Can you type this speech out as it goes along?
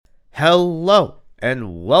Hello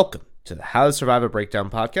and welcome to the How to Survive a Breakdown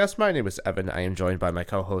podcast. My name is Evan. I am joined by my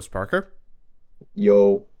co-host Parker.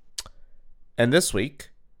 Yo. And this week,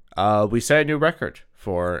 we set a new record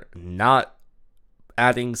for not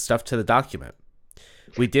adding stuff to the document.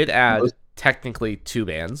 We did add technically 2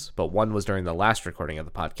 bands, but one was during the last recording of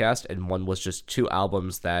the podcast, and one was just 2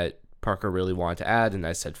 albums that Parker really wanted to add, and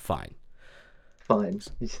I said fine. Fine.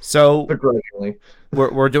 So begrudgingly,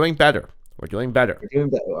 we're doing better. We're doing better. we're doing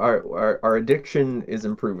better. Our addiction is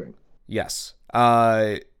improving. Yes.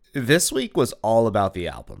 This week was all about the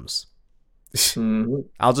albums. Mm-hmm.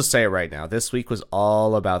 I'll just say it right now. This week was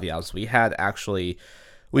all about the albums. We had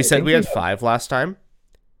we said we had 5 last time.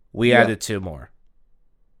 We added 2 more.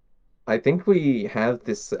 I think we have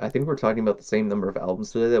this. I think we're talking about the same number of albums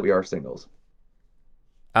today that we are singles.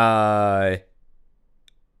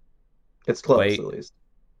 It's close, Wait. at least.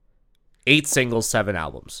 8 singles, 7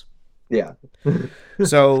 albums. Yeah.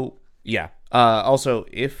 So, yeah. Also,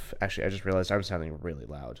 I just realized I'm sounding really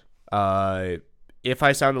loud. If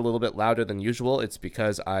I sound a little bit louder than usual, it's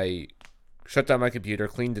because I shut down my computer,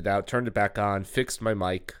 cleaned it out, turned it back on, fixed my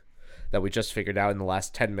mic that we just figured out in the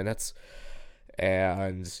last 10 minutes.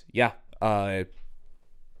 And yeah,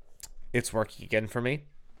 it's working again for me.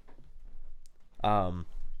 Hi,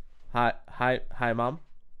 Mom.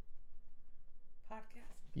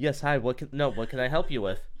 Podcast. Yes, hi. What can I help you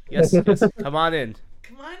with? Yes, come on in.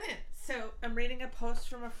 Come on in. So I'm reading a post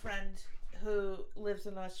from a friend who lives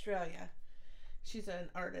in Australia. She's an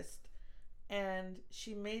artist, and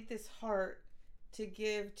she made this heart to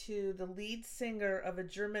give to the lead singer of a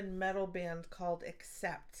German metal band called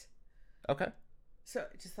Accept. Okay. So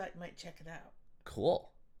I just thought you might check it out.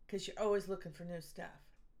 Cool. Because you're always looking for new stuff.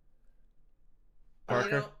 Parker?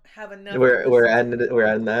 And you don't have enough. We're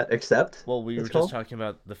adding that. Except. Well, we were just talking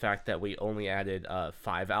about the fact that we only added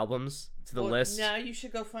 5 albums to the list. Now you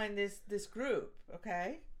should go find this group,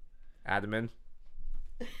 okay? Add them in.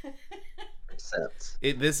 Except.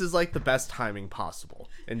 This is like the best timing possible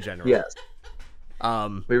in general. Yes.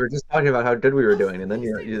 We were just talking about how good we were doing, and then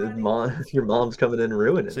your mom's coming in and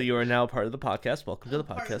ruining it. So you are now part of the podcast. Welcome to the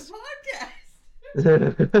podcast.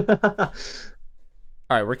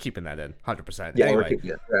 All right, we're keeping that in 100%. Yeah, anyway.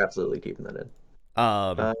 we're absolutely keeping that in.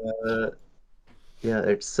 Yeah,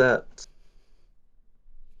 except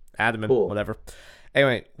Adam and cool. Whatever.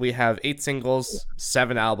 Anyway, we have 8 singles,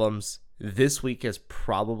 7 albums. This week is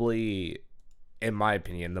probably, in my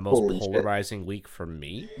opinion, the most polarizing week for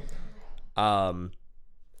me.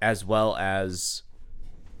 As well as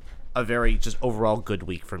a very just overall good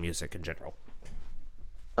week for music in general.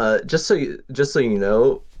 Just so you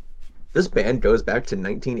know, this band goes back to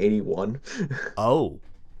 1981. Oh.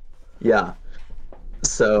 Yeah.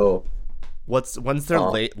 So when's their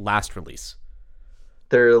last release?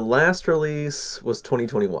 Their last release was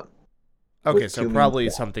 2021. Okay, so probably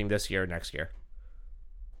something this year or next year.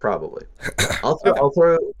 Probably. I'll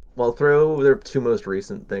throw their 2 most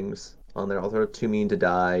recent things on there. I'll throw Too Mean to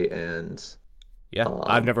Die and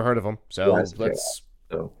I've never heard of them. So let's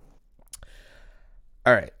All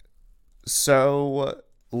right. So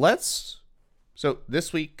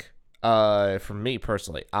this week, for me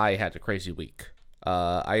personally, I had a crazy week.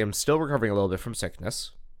 I am still recovering a little bit from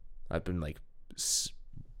sickness. I've been like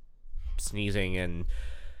sneezing and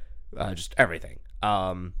just everything.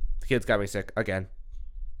 The kids got me sick again,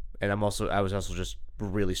 and I was also just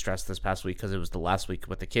really stressed this past week because it was the last week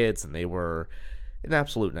with the kids, and they were an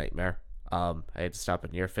absolute nightmare. I had to stop a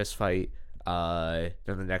near fist fight. Then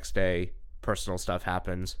the next day, personal stuff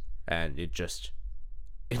happened, and it just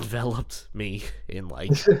enveloped me in like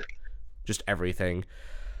just everything.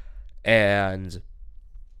 And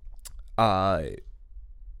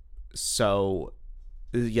so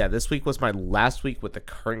yeah, this week was my last week with the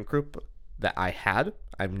current group that I had.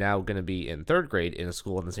 I'm now going to be in 3rd grade in a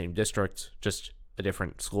school in the same district, just a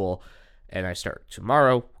different school, and I start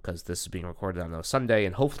tomorrow because this is being recorded on a Sunday,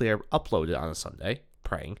 and hopefully I upload it on a Sunday.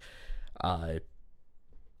 Praying.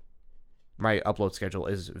 My upload schedule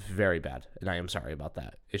is very bad, and I am sorry about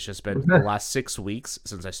that. It's just been the last 6 weeks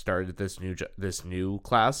since I started this new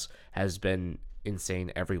class has been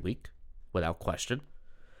insane every week, without question.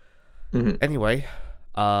 Mm-hmm. Anyway,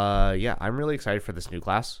 yeah, I'm really excited for this new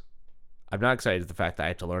class. I'm not excited at the fact that I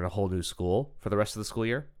have to learn a whole new school for the rest of the school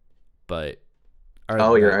year, but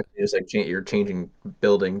you're actually just like you're changing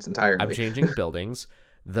buildings entirely. I'm changing buildings.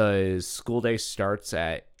 The school day starts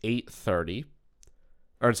at 8:30.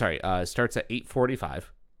 Or sorry, starts at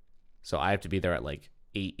 8:45. So I have to be there at like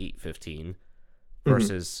 8:15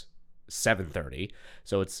 versus 7:30.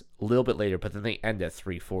 So it's a little bit later, but then they end at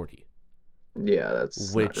 3:40. Yeah,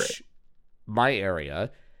 that's not great. My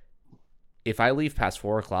area, if I leave past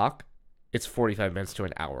 4 o'clock, it's 45 minutes to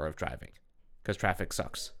an hour of driving because traffic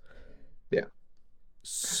sucks. Yeah.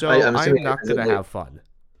 So I'm I'm assuming not gonna have fun.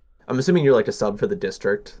 I'm assuming you're like a sub for the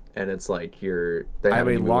district, and it's like they're I'm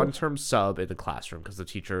having a you move. long-term sub in the classroom because the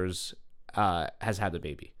teachers has had a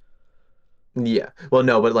baby. Yeah. Well,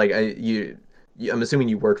 no, but like I'm assuming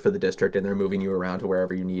you work for the district, and they're moving you around to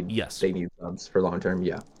wherever Yes. they need subs for long term.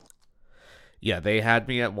 Yeah. Yeah, they had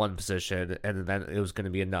me at one position, and then it was going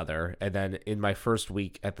to be another. And then in my first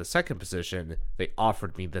week at the second position, they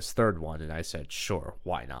offered me this third one, and I said, sure,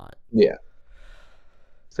 why not? Yeah.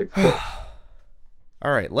 It's like, of course.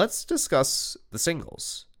 All right, let's discuss the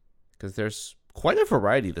singles because there's quite a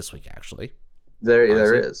variety this week, actually. There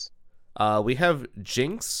Honestly, is. we have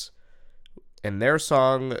Jinx and their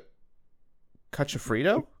song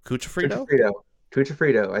Cuchifrito. Cuchifrito.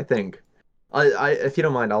 Cuchifrito, I think. If you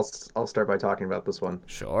don't mind, I'll start by talking about this one.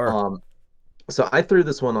 Sure. Um, so I threw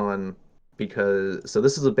this one on because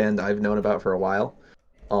this is a band I've known about for a while.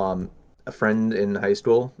 A friend in high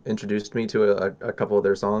school introduced me to a couple of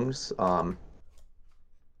their songs.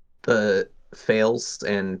 The Fails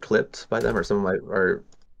and Clipped by them are some of my are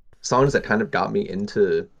songs that kind of got me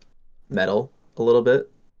into metal a little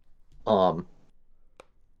bit. Um,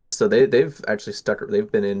 so they've actually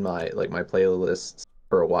they've been in my playlists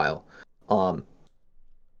for a while. Um,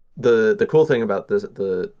 the cool thing about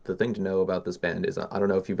the thing to know about this band is I don't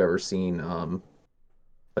know if you've ever seen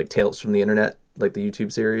like Tales from the Internet, like the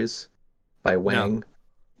YouTube series by No. Wang.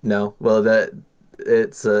 No, well that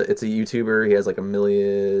it's a YouTuber. He has like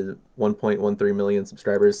 1.13 million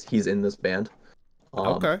subscribers. He's in this band. Um,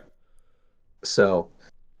 Okay. so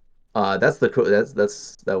that's the cool.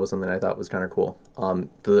 That was something I thought was kind of cool.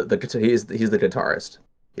 He's the guitarist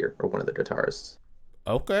here, or one of the guitarists.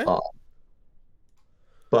 Okay. Uh,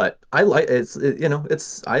 but I like it's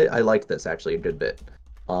I like this actually a good bit.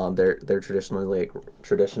 They're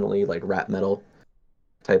traditionally like rap metal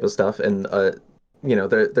type of stuff, and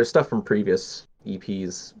their stuff from previous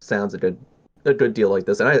EPs sounds a good deal like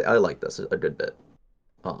this, and I like this a good bit.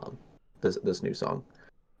 Um, this new song,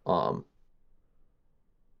 um,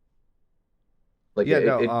 like Yeah.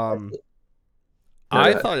 No. no, go I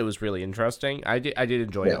ahead. thought it was really interesting. I did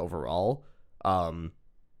enjoy it Yeah. overall. Um,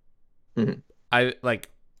 Hmm. I like.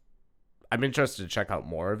 I'm interested to check out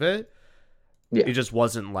more of it. Yeah. It just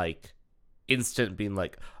wasn't like instant being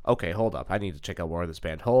like, okay, hold up, I need to check out more of this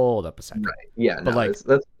band. Hold up a second. Right. Yeah. But No, like,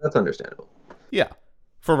 that's understandable. yeah,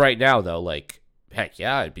 for right now though, like, heck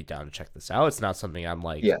yeah, I'd be down to check this out. It's not something I'm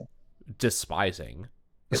like Yeah. despising.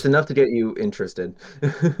 It's enough to get you interested.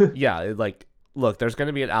 Yeah, like, look, there's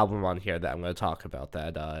gonna be an album on here that I'm gonna talk about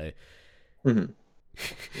that Mhm.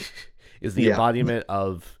 is the Yeah. embodiment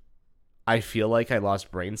of. I feel like I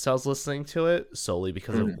lost brain cells listening to it solely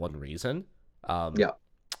because of Mhm. one reason. Um, Yeah.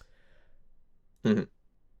 Mhm.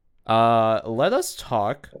 let us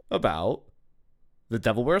talk about The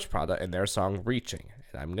Devil Wears Prada and their song Reaching.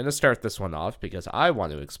 And I'm going to start this one off because I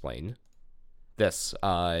want to explain this.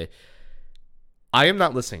 I am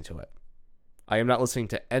not listening to it. I am not listening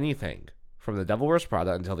to anything from The Devil Wears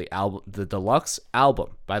Prada until the deluxe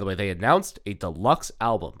album. By the way, they announced a deluxe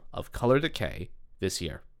album of Color Decay this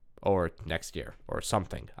year or next year or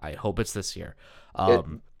something. I hope it's this year. It,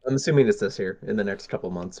 I'm assuming it's this here in the next couple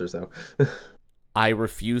months or so. I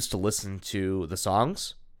refuse to listen to the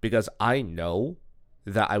songs because I know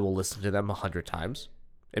that I will listen to them 100 times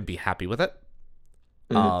and be happy with it.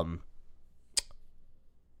 Mhm. Um,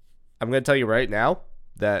 I'm going to tell you right now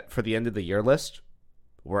that for the end of the year list,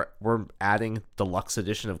 we're adding deluxe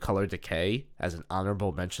edition of Color Decay as an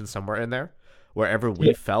honorable mention somewhere in there, wherever we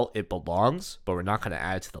Yeah. felt it belongs, but we're not going to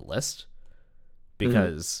add it to the list Mhm.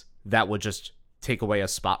 because that would just take away a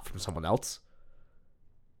spot from someone else.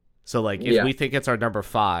 So like if Yeah. we think it's our number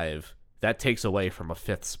 5, that takes away from a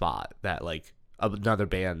 5th spot that like another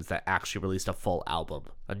band that actually released a full album,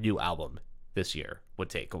 a new album this year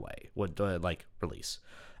would like release.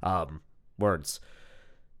 Words.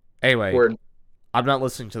 Anyway, Word. I'm not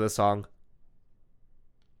listening to this song.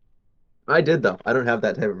 I did though. I don't have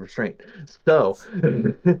that type of restraint. So,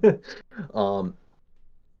 um,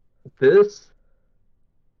 this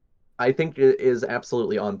I think is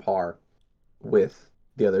absolutely on par with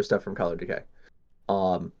the other stuff from Color Decay.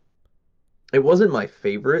 Um, it wasn't my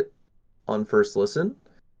favorite on first listen.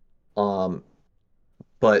 Um,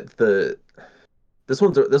 but the this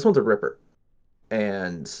one's a ripper,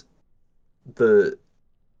 and the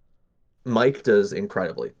Mike does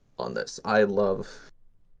incredibly on this. I love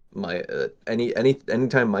my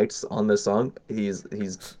anytime Mike's on this song, he's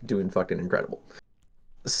doing fucking incredible.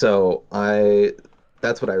 So I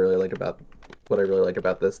that's what I really like about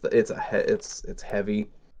this. It's heavy.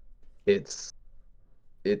 It's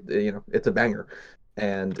it's a banger.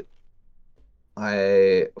 And what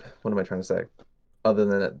am I trying to say? Other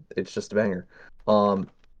than it's just a banger. Um,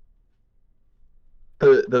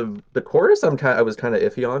 the chorus I was kind of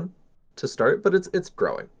iffy on to start, but it's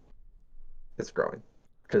growing. It's growing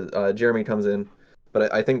because Jeremy comes in,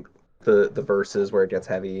 but I think the verses where it gets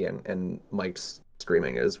heavy and Mike's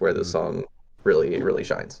screaming is where the song really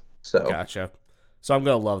shines. So Gotcha. So I'm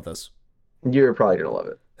gonna love this. you're probably gonna love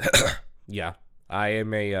it. Yeah, I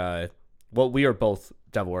am a. Well, we are both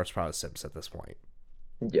Devil Wears Prada Sims at this point.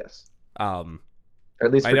 Yes, Um, or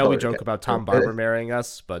at least I for know we Color joke Decay. about Tom Barber marrying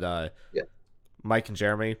us, but Yeah. Mike and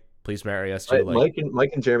Jeremy, please marry us too. Like,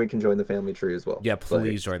 Mike and Jeremy can join the family tree as well. yeah,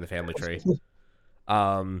 please join the family tree.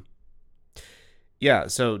 Yeah.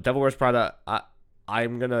 So Devil Wears Prada,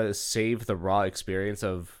 I'm gonna save the raw experience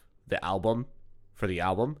of the album for the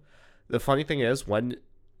album. The funny thing is,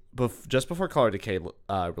 just before Color Decay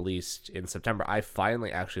released in September, I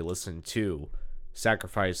finally actually listened to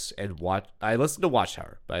Sacrifice and watch. I listened to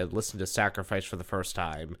Watchtower, but I listened to Sacrifice for the first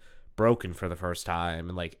time, Broken for the first time,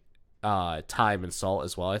 and like Time and Salt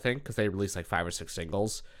as well. I think because they released like 5 or 6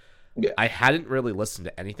 singles. Yeah. I hadn't really listened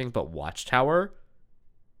to anything but Watchtower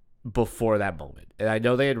before that moment, and I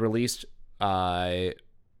know they had released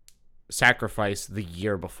Sacrifice the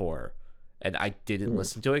year before, and I didn't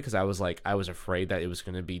listen to it because I was afraid that it was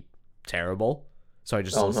going to be terrible. So I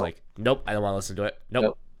just was like, nope, I don't want to listen to it.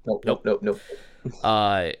 Nope. Nope.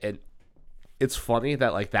 And it's funny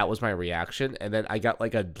that like that was my reaction, and then I got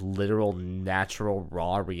like a literal natural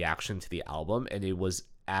raw reaction to the album, and it was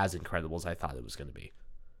as incredible as I thought it was going to be.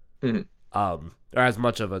 Or as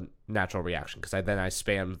much of a natural reaction because I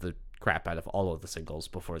spammed the crap out of all of the singles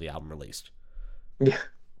before the album released. Yeah.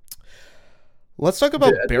 Let's talk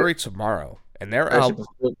about Bury Tomorrow and their album.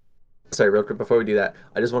 Sorry, real quick before we do that,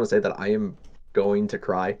 I just want to say that I am going to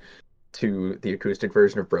cry to the acoustic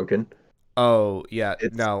version of Broken. Oh yeah,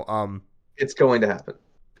 it's going to happen.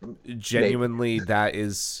 Genuinely, maybe. That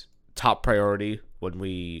is top priority when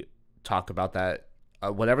we talk about that.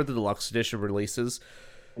 Whenever the deluxe edition releases,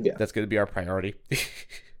 that's going to be our priority.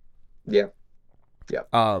 Yeah.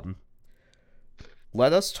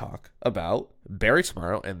 Let us talk about Bury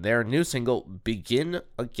Tomorrow and their new single, Begin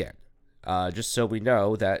Again. Just so we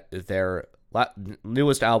know that their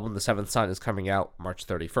newest album, The Seventh Son, is coming out March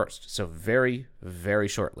 31st. So very, very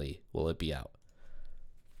shortly will it be out.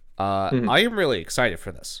 I am really excited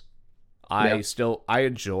for this. I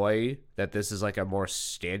enjoy that this is like a more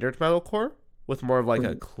standard metalcore with more of like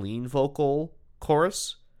a clean vocal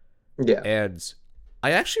chorus. Yeah. And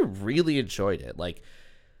I actually really enjoyed it. Like,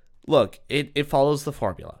 look, it follows the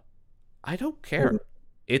formula. I don't care.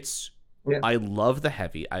 I love the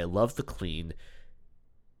heavy. I love the clean.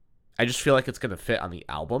 I just feel like it's going to fit on the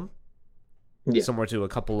album. Yeah. Similar to a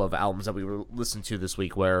couple of albums that we listened to this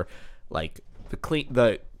week where like the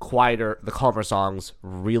quieter, the calmer songs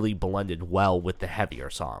really blended well with the heavier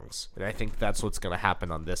songs. And I think that's what's going to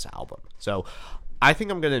happen on this album. So I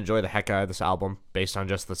think I'm going to enjoy the heck out of this album based on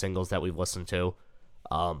just the singles that we've listened to.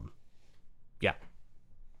 Yeah.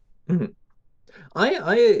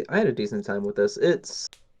 I had a decent time with this. It's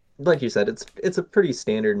like you said, it's a pretty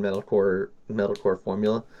standard metalcore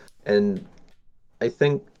formula, and I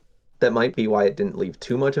think that might be why it didn't leave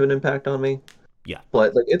too much of an impact on me. Yeah.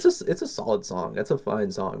 But like it's a solid song. It's a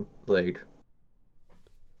fine song. Like,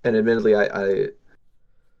 and admittedly, I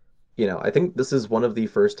think this is one of the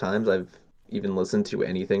first times I've even listened to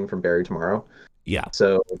anything from Bury Tomorrow. Yeah.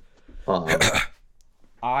 So,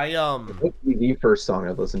 the first song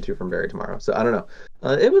I've listened to from Bury Tomorrow. So I don't know.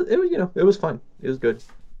 It was fun. It was good.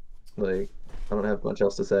 Like, I don't have much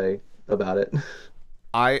else to say about it.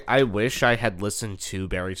 I wish I had listened to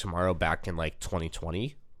Bury Tomorrow back in like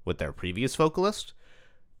 2020 with their previous vocalist.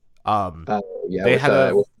 They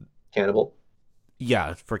had Cannibal.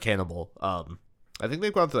 Yeah, for Cannibal. I think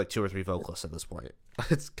they've gone through like 2 or 3 vocalists at this point.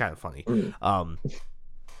 It's kind of funny.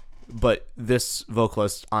 But this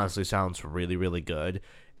vocalist honestly sounds really, really good,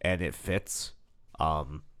 and it fits. I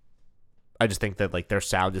just think that like their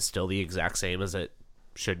sound is still the exact same as it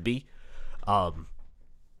should be. I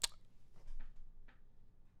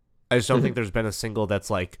just don't think there's been a single that's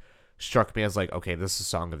like struck me as like, okay, this is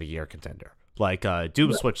Song of the Year contender. Like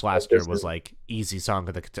Doom Switch last year was like easy Song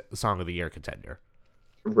of the Year contender.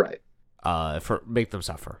 Right. For Make Them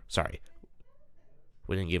Suffer. Sorry,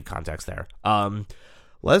 we didn't give context there.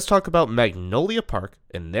 Let's talk about Magnolia Park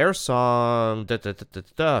and their song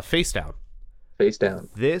Face Down. Face Down.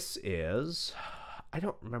 This is, I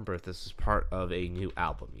don't remember if this is part of a new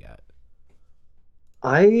album yet.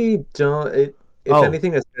 I don't. If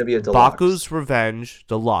anything, it's going to be a deluxe. Baku's Revenge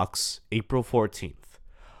Deluxe, April 14th.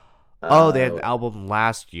 Oh, they had an Uh, album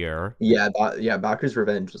last year. yeah, yeah, Baku's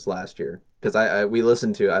Revenge was last year because I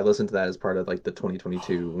listened to that as part of like the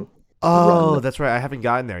 2022 run. Oh, that's right. I haven't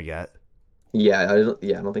gotten there yet. Yeah, I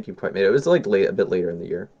don't think you've quite made it. It was like a bit later in the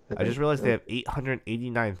year, I I just think. realized they have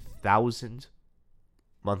 889,000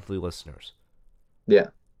 monthly listeners. Yeah,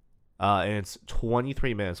 And it's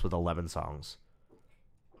 23 minutes with 11 songs.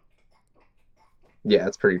 yeah,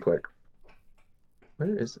 it's pretty quick.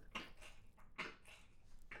 Where is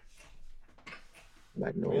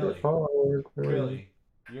Magnolia Really? Park? Really?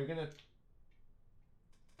 You're gonna.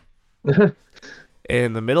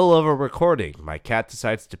 In the middle of a recording, my cat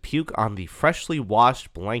decides to puke on the freshly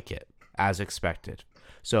washed blanket, as expected.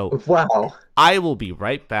 So Wow. I will be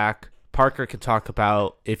right back. Parker can talk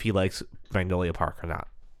about if he likes Magnolia Park or not.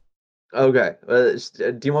 Okay.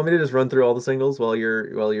 Do you want me to just run through all the singles while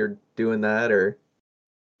you're doing that, or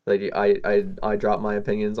like I drop my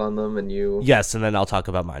opinions on them and you? Yes, and then I'll talk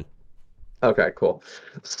about mine. Okay, cool.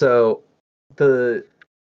 So the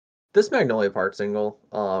this Magnolia Park single,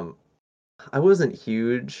 I wasn't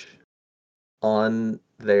huge on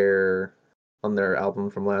their album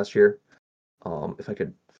from last year. If I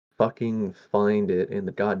could fucking find it in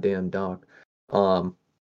the goddamn doc. Um,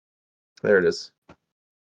 there it is.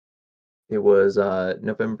 It was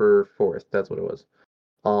November 4th. That's what it was.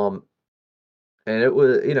 Um, and it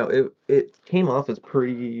was, it came off as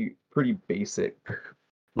pretty basic,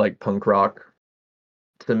 like punk rock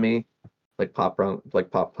to me, like pop punk,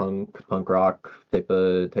 punk rock type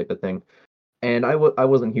of thing. And I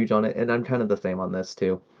wasn't huge on it, and I'm kind of the same on this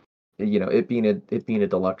too. It being a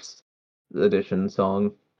deluxe edition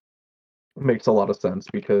song makes a lot of sense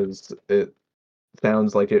because it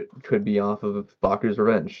sounds like it could be off of Baku's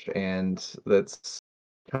Revenge, and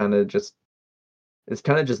kind of just it's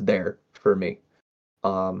kind of just there for me.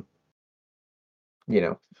 Um, you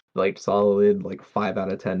know, like solid like 5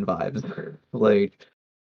 out of 10 vibes. Like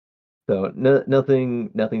so, no,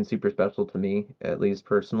 nothing super special to me, at least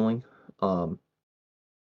personally. Um,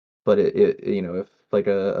 but if like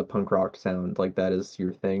a punk rock sound like that is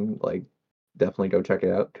your thing, like definitely go check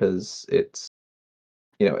it out because it's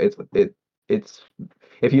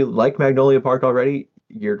if you like Magnolia Park already,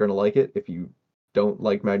 you're gonna like it. If you don't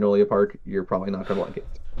like Magnolia Park, you're probably not gonna like it.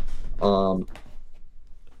 Um,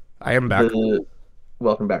 I am back. the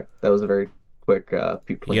Welcome back. That was a very quick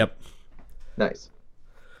puke clean. Yep. Nice.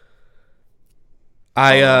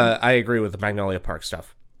 I agree with the Magnolia Park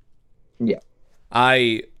stuff. Yeah,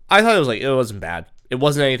 I thought it wasn't bad. It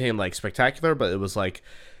wasn't anything like spectacular, but it was like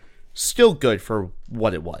still good for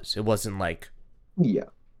what it was. It wasn't like yeah.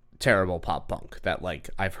 terrible pop punk that like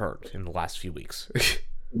I've heard in the last few weeks.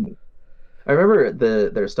 Mhm. I remember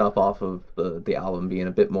their stuff off of the album being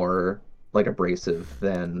a bit more like abrasive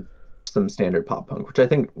than some standard pop punk, which I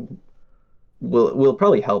think will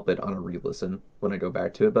probably help it on a re-listen when I go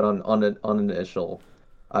back to it. But on an initial,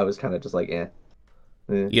 I was kind of just like, eh,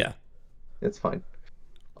 Yeah. it's fine.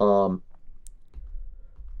 Um,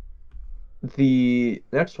 the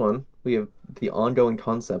next one we have the ongoing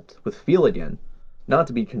concept with Feel Again, not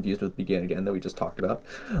to be confused with Begin Again that we just talked about.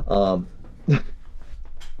 Um,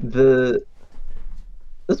 the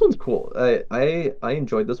This one's cool. I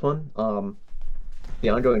enjoyed this one. The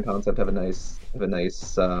ongoing concept have a nice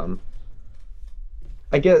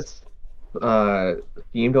I guess uh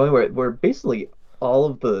theme going where basically all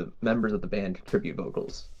of the members of the band contribute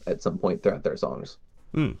vocals at some point throughout their songs.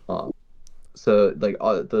 Hmm. Um, so like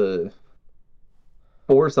the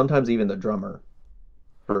four, sometimes even the drummer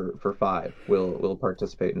for five will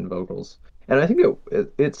participate in vocals, and I think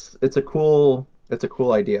it's a cool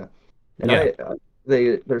idea, and Yeah.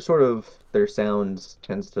 they're sort of their sounds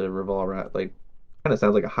tends to revolve around like kind of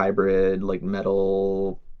sounds like a hybrid like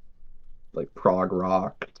metal like prog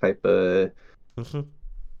rock Hmm.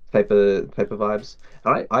 type of vibes.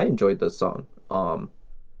 And I enjoyed this song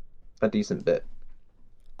a decent bit.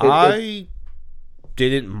 It I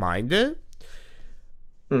didn't mind it.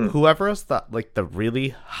 mm, Whoever has like the really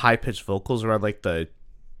high pitched vocals around like the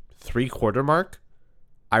 3/4 mark,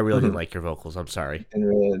 I really didn't mhm. like your vocals. I'm sorry.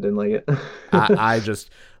 Didn't like it. I just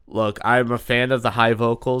look. I'm a fan of the high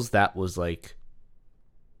vocals. That was like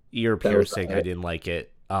ear That was piercing. I didn't like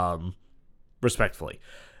it. Respectfully,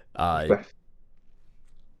 uh, respect.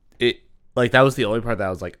 it like that was the only part that I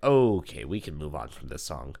was like, oh, okay, we can move on from this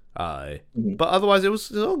song. Mhm. But otherwise, it was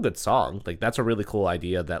still a good song. Like that's a really cool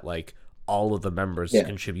idea that like all of the members Yeah,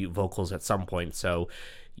 contribute vocals at some point. So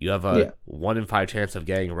you have a yeah, 1 in 5 chance of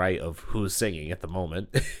getting right of who's singing at the moment.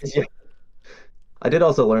 yeah. I did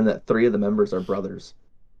also learn that three of the members are brothers.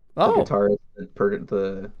 The Oh, guitarist,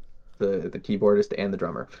 the keyboardist, and the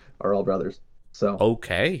drummer are all brothers. So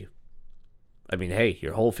okay. I mean, hey,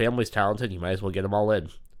 your whole family's talented. You might as well get them all in.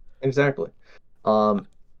 Exactly.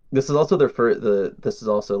 This is also this is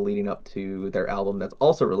also leading up to their album that's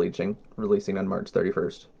also releasing on March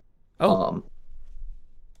 31st. Oh, Um,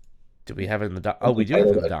 do we have it in the doc? Oh, we simply do have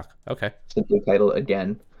it in titled the doc. Okay. simply titled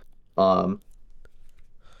Again. Um,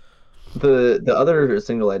 the other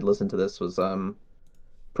single I'd listened to this was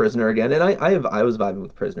Prisoner Again, and I was vibing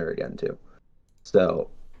with Prisoner Again too. So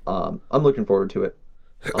I'm looking forward to it.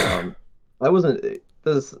 Um, I wasn't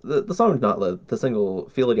the song's not the single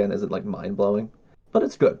Feel Again isn't like mind blowing, but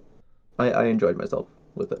it's good. I enjoyed myself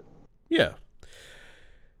with it. Yeah.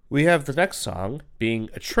 We have the next song being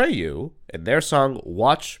Atreyu and their song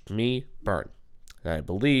Watch Me Burn. And I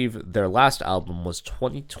believe their last album was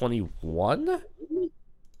 2021,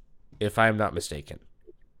 if I'm not mistaken.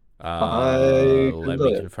 I Let couldn't tell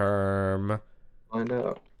me you. confirm. I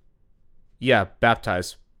know. Yeah,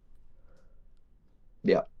 Baptize.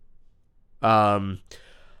 Yeah.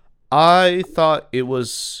 I thought it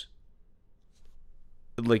was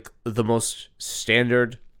like the most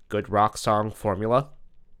standard good rock song formula.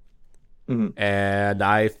 Mhm. And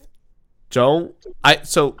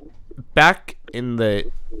so back in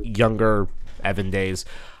the younger Evan days,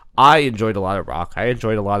 I enjoyed a lot of rock. I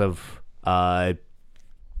enjoyed a lot of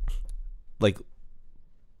like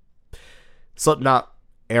Slipknot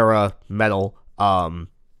era metal.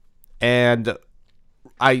 And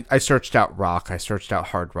I searched out rock, I searched out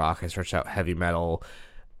hard rock, I searched out heavy metal,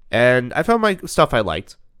 and I found my stuff I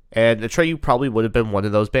liked. And Atreyu probably would have been one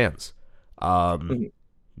of those bands. Mhm.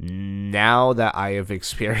 Now that I have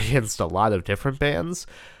experienced a lot of different bands,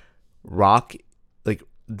 rock, like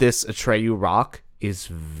this Atreyu rock, is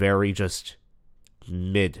very just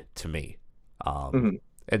mid to me. Mhm.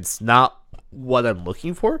 It's not what I'm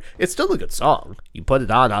looking for. It's still a good song. You put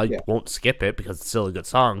it on, I Yeah. won't skip it because it's still a good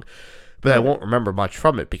song, but I Right. won't remember much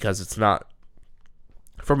from it because it's not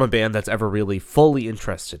from a band that's ever really fully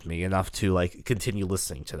interested me enough to like continue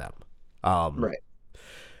listening to them. Right.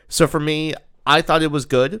 So for me, I thought it was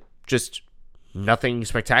good, just nothing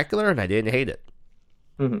spectacular, and I didn't hate it.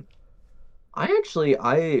 Mhm.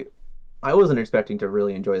 I wasn't expecting to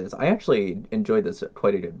really enjoy this. I actually enjoyed this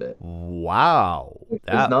quite a good bit. Wow, Which is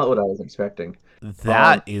that not what I was expecting.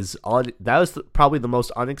 that is that was probably the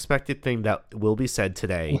most unexpected thing that will be said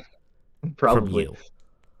today from Probably. you.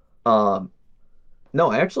 Um,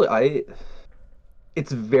 no, I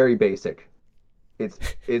it's very basic. It's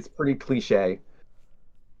it's pretty cliche,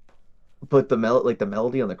 but the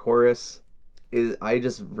melody on the chorus is I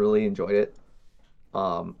just really enjoyed it.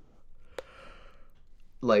 Um,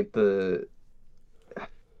 like the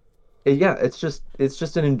yeah, it's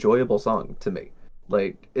just an enjoyable song to me.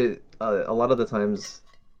 Like it a lot of the times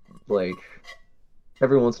like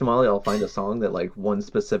every once in a while I'll find a song that like one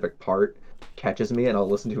specific part catches me and I'll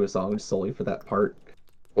listen to a song solely for that part,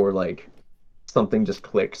 or like something just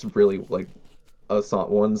clicks really like a song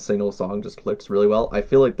one single song just clicks really well. I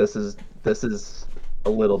feel like this is a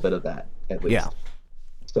little bit of that at Yeah. least.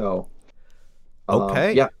 So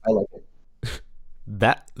Okay. yeah, I like it.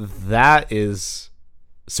 That is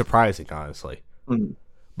surprising, honestly. Mhm.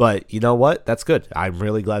 But you know what? That's good. I'm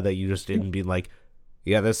really glad that you just didn't be like,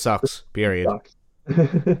 yeah, this sucks. Period. Sucks.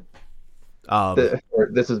 Um,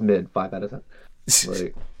 This is mid 5 out of 10.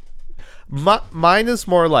 Like mine is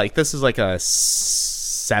more like this is like a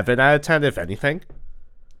 7 out of 10, if anything.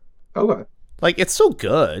 okay, Like it's still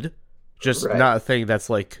good, just right, not a thing that's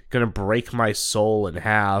like gonna break my soul in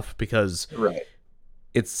half because right.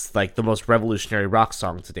 it's like the most revolutionary rock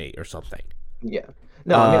song to date or something. Yeah.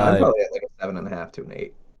 No, I mean I'm Uh, probably at like a 7.5 to an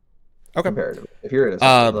 8 okay. comparatively. If you're at a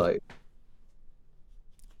 7, Um, like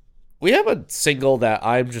we have a single that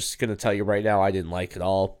I'm just gonna tell you right now I didn't like at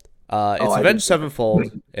all. oh, It's I Avenged didn't.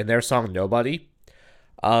 Sevenfold and their song Nobody.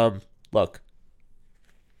 Look,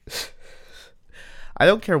 I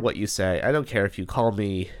don't care what you say. I don't care if you call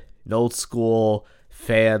me an old school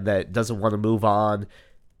fan that doesn't want to move on.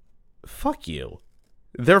 Fuck you.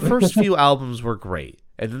 Their first few albums were great,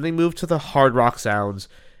 and then they moved to the hard rock sounds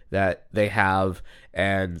that they have.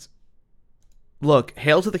 And look,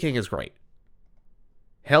 Hail to the King is great.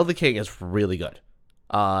 Hail to the King is really good.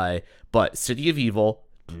 But City of Evil,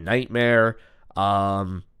 Nightmare,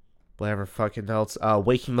 whatever fucking else,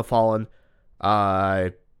 Waking the Fallen,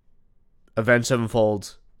 Avenged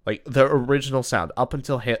Sevenfold, like the original sound up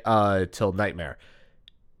until till Nightmare,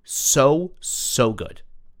 so good.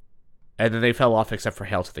 And then they fell off except for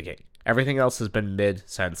Hail to the King. Everything else has been mid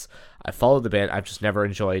since I followed the band. I've just never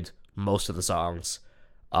enjoyed most of the songs.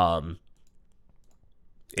 And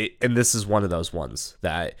this is one of those ones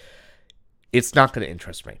that it's not going to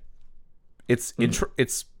interest me. It's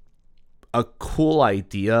a cool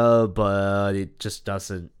idea, but it just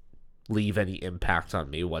doesn't leave any impact on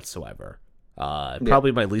me whatsoever. Yeah.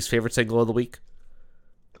 Probably my least favorite single of the week.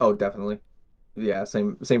 Oh, definitely. Yeah,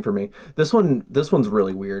 same for me. This one's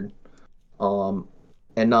really weird. Um,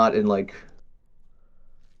 and not in like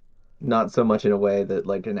not so much in a way that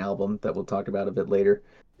like an album that we'll talk about a bit later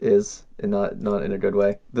is, and not in a good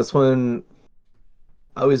way. This one,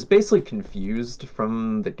 I was basically confused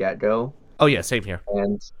from the get-go, Oh yeah, same here.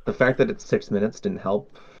 and the fact that it's 6 minutes didn't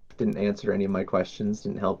help, didn't answer any of my questions,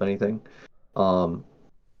 didn't help anything. Um,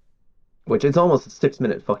 which it's almost a 6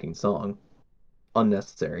 minute fucking song,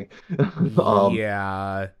 unnecessary. Um,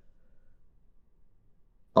 Yeah.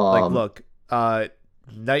 Like, um, look,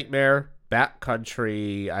 Nightmare,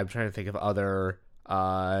 Backcountry. I'm trying to think of other.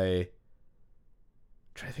 Trying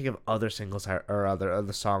to think of other singles or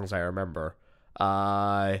other songs I remember.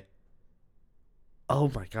 Uh, oh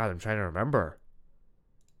my god, I'm trying to remember.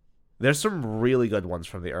 There's some really good ones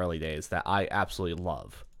from the early days that I absolutely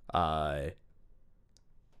love.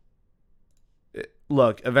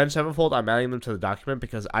 Look, Avenged Sevenfold, I'm adding them to the document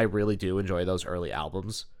because I really do enjoy those early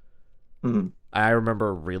albums. mhm, I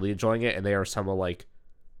remember really enjoying it, and they are some of, like,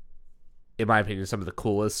 in my opinion, some of the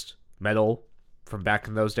coolest metal from back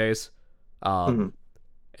in those days. mhm.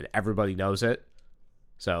 And everybody knows it.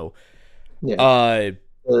 So, Yeah. uh,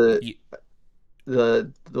 The y-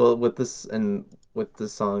 the with this and with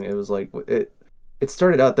this song, it was like it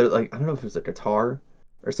started out there like I don't know if it was a guitar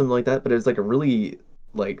or something like that, but it was like a really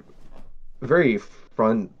like very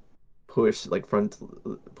front push like front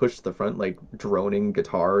push to the front like droning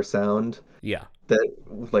guitar sound yeah, that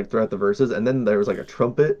like throughout the verses, and then there was like a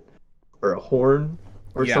trumpet or a horn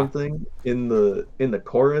or yeah, something in the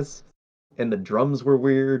chorus, and the drums were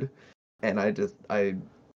weird, and I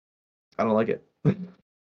don't like it.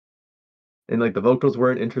 And like the vocals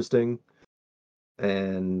weren't interesting,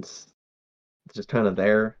 and it's just kind of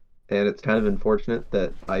there. And it's kind of unfortunate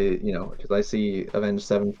that because I see Avenged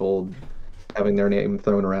Sevenfold having their name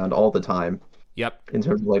thrown around all the time yep. in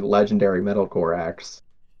terms of like legendary metalcore acts,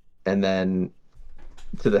 and then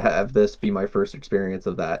have this be my first experience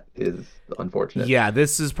of that is unfortunate. Yeah,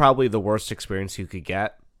 this is probably the worst experience you could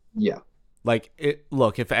get. Yeah, Like,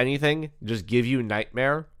 look, if anything, just give you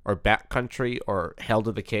Nightmare or Backcountry or Hail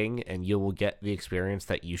to the King, and you will get the experience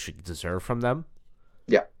that you should deserve from them.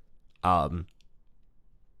 yeah. Um,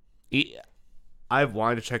 I've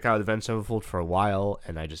wanted to check out Avenged Sevenfold for a while,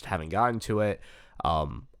 and I just haven't gotten to it.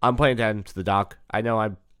 I'm planning to add them to the doc. I know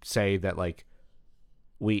I say that, like,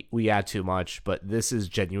 we add too much, but this is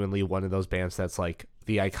genuinely one of those bands that's like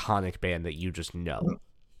the iconic band that you just know,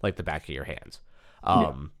 like the back of your hands.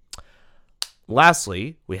 Yeah.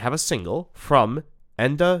 Lastly, we have a single from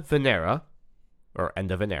Enda Venera, or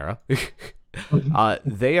Enda Venera.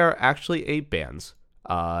 They are actually a band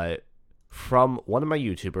from one of my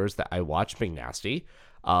YouTubers that I watch, Big Nasty.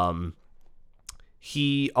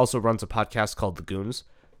 He also runs a podcast called The Goons.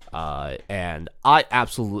 And I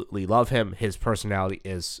absolutely love him. His personality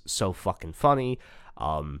is so fucking funny.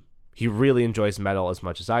 He really enjoys metal as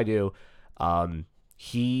much as I do.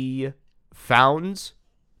 He found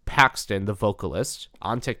Paxton, the vocalist,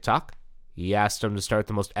 on TikTok. He asked him to start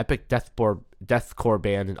the most epic deathcore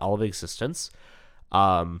band in all of existence.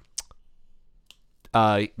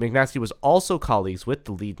 McNasty was also colleagues with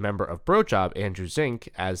the lead member of Brojob, Andrew Zink,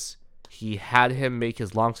 as he had him make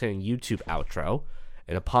his longstanding YouTube outro.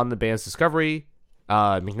 And upon the band's discovery,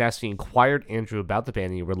 McNasty inquired Andrew about the band,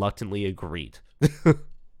 and he reluctantly agreed.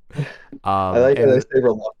 I like that I And say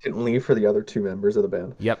reluctantly for the other two members of the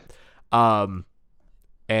band. yep.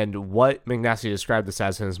 And what McNasty described this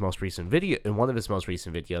as in his most recent video, in one of his most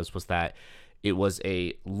recent videos, was that it was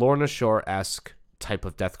a Lorna Shore-esque type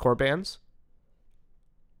of deathcore bands.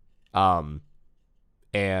 And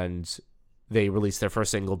they released their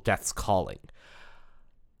first single, Death's Calling.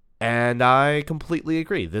 And I completely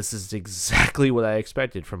agree. This is exactly what I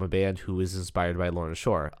expected from a band who is inspired by Lorna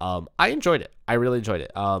Shore. I enjoyed it. I really enjoyed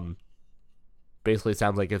it. Basically, it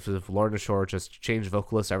sounds like if Lorna Shore just changed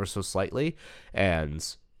vocalists ever so slightly,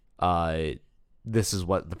 and this is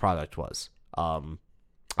what the product was.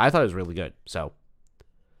 I thought it was really good. So,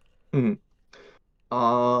 Mhm.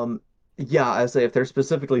 Yeah, I say if they're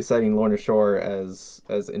specifically citing Lorna Shore as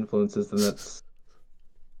influences, then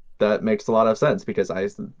that makes a lot of sense because I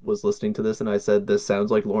was listening to this and I said this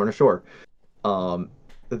sounds like Lorna Shore.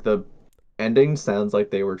 The ending sounds like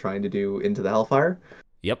they were trying to do Into the Hellfire,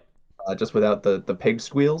 yep, just without the pig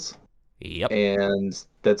squeals, yep, and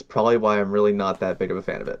that's probably why I'm really not that big of a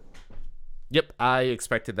fan of it. yep. I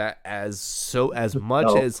expected that as much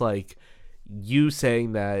So, as like you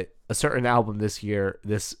saying that a certain album this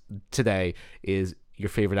today is your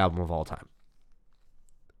favorite album of all time.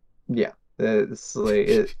 Yeah, it's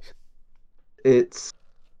like it's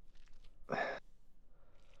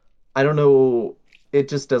I don't know. It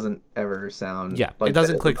just doesn't ever sound Yeah, it like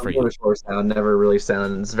doesn't that. click for The you. Lord Shore sound never really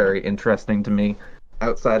sounds very interesting to me,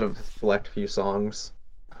 outside of a select few songs.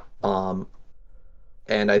 Um,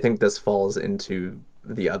 and I think this falls into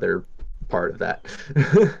the other part of that,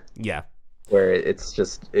 Yeah, where it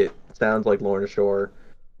sounds like Lorna Shore,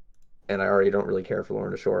 and I already don't really care for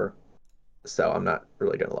Lorna Shore, so I'm not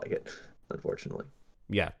really gonna like it, unfortunately.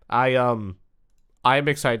 yeah. I'm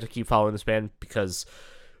excited to keep following this band because,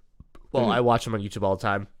 well, I Mhm. watch him on YouTube all the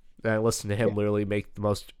time, and I listen to Yeah. him literally make the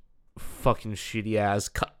most fucking shitty ass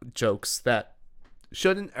jokes that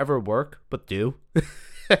shouldn't ever work, but do.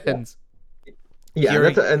 And Yeah,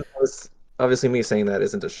 and hearing, obviously me saying that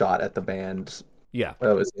isn't a shot at the band, yeah,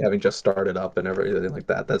 obviously having just started up and everything like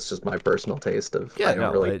that. That's just my personal taste of yeah, I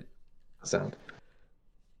don't no. really sound.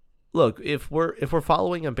 Look, if we're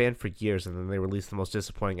following a band for years and then they release the most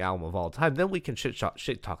disappointing album of all time, then we can shit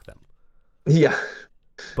talk them. Yeah,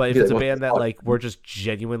 But if be it's like, a what the band that fuck? like we're just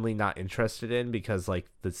genuinely not interested in because like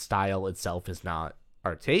the style itself is not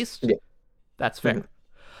our taste, Yeah, that's mhm, fair.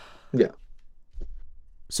 yeah.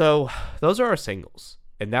 So those are our singles.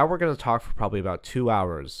 And now we're going to talk for probably about 2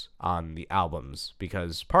 hours on the albums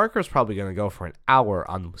because Parker's probably going to go for an hour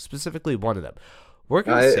on specifically one of them. We're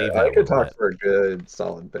going to save that I a could little talk bit. for a good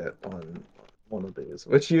solid bit on one of these,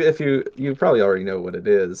 which you probably already know what it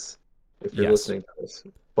is if you're Yes. listening to this.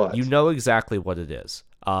 You But know exactly what it is.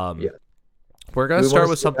 yeah, We're going do to we want start to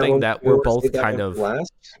with save that something one? that Do we we're want to both save that kind one for of.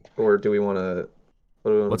 last, or do we want to?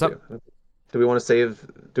 What do we want What's to up? do? Do we want to save?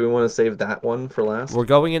 Do we want to save that one for We're last?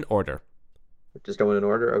 going in order. Just going in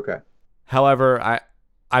order. Okay. However,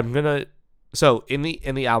 I'm going to. So in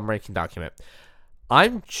the album ranking document,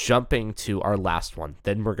 I'm jumping to our last one.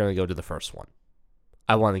 Then we're going to go to the first one.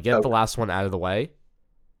 I want to get the Okay. last one out of the way,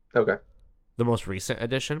 Okay. the most recent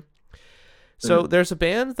edition. So Mhm. there's a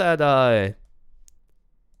band that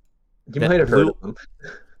You might have heard blew. of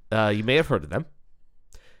them. You may have heard of them.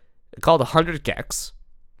 Called 100 gecs.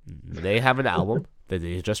 They have an album that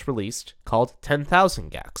they just released called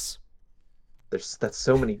 10,000 gecs. That's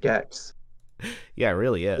so many gecs. Yeah, it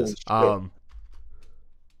really Holy is. shit.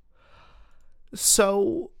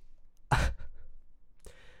 So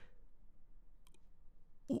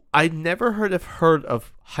I never heard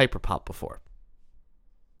of hyperpop before,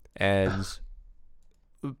 and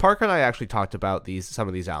Parker and I actually talked about some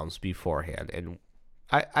of these albums beforehand, and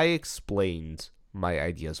I explained my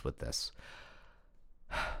ideas with this.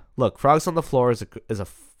 Look, "Frogs on the Floor" is a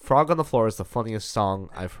 "Frog on the Floor" is the funniest song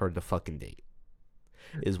I've heard to fucking date.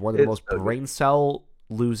 It is one of the It's most so good. brain cell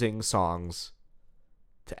losing songs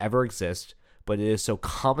to ever exist, but it is so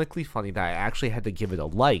comically funny that I actually had to give it a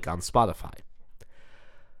like on Spotify.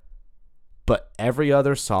 But every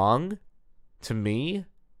other song, to me,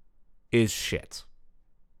 is shit.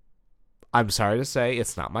 I'm sorry to say,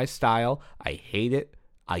 it's not my style. I hate it.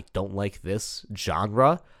 I don't like this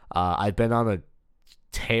genre. I've been on a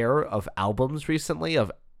tear of albums recently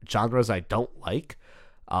of genres I don't like.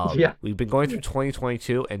 Yeah. We've been going through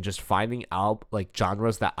 2022 and just finding out like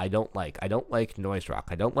genres that I don't like. I don't like noise rock.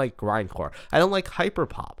 I don't like grindcore. I don't like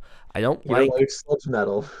hyperpop. I don't You don't like like sludge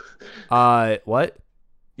metal. what?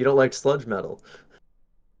 You don't like sludge metal.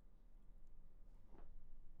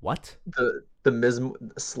 What? The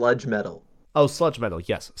sludge metal. Oh, sludge metal.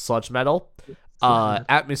 Yes, sludge metal. Sludge metal.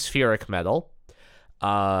 Atmospheric metal.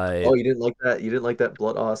 Oh, you didn't like that? You didn't like that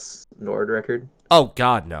Blood Os Nord record? Oh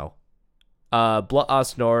God, no. Blood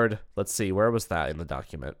Os Nord. Let's see, where was that in the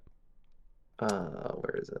document?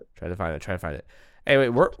 Where is it? Try to find it. Try to find it.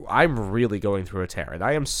 Anyway, I'm really going through a tear, and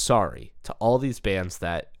I am sorry to all these bands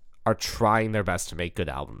that are trying their best to make good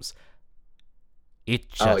albums. It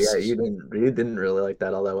Oh yeah, just you didn't really like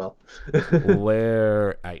that all that well.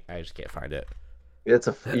 where I just can't find it. You gave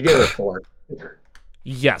it a 4.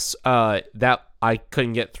 Yes, that I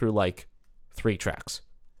couldn't get through like 3 tracks.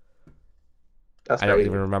 That's I don't crazy.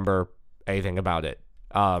 even remember anything about it.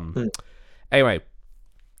 Hmm. Anyway,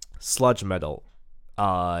 sludge metal,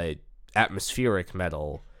 atmospheric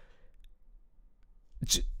metal,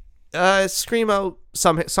 screamo.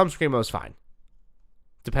 Some screamo is fine.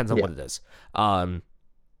 Depends on Yeah. what it is.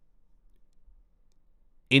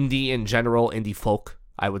 Indie in general, indie folk,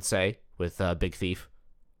 I would say, with Big Thief.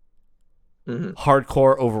 Mhm.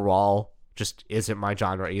 Hardcore overall just isn't my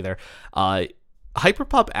genre either.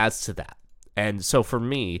 Hyperpop adds to that, and so for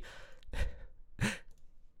me,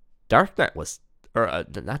 Darknet was, or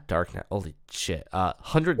not Darknet. Holy shit!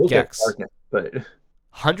 100 We'll get gecs. Darknet, but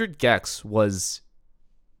 100 gecs was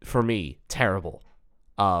for me terrible.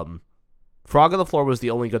 Frog on the Floor was the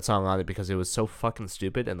only good song on it because it was so fucking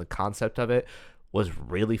stupid, and the concept of it was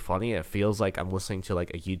really funny. It feels like I'm listening to like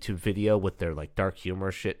a YouTube video with their like dark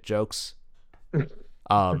humor shit jokes.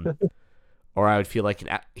 Um, or I would feel like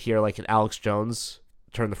hear like an Alex Jones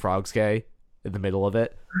turn the frogs gay in the middle of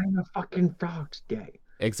it. I'm a fucking frog's gay.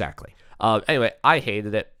 Exactly. Anyway, I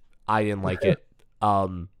hated it. I didn't like it.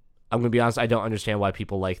 I'm gonna be honest. I don't understand why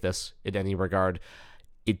people like this in any regard.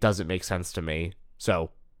 It doesn't make sense to me.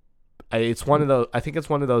 So it's one of those. I think it's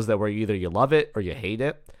one of those that where either you love it or you hate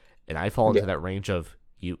it, and I fall into Yeah. that range of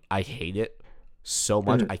you. I hate it so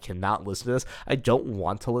much. I cannot listen to this. I don't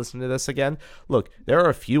want to listen to this again. Look, there are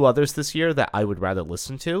a few others this year that I would rather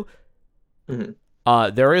listen to. Mhm.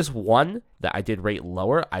 There is one that I did rate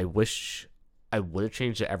lower. I wish I would have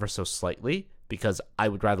changed it ever so slightly because I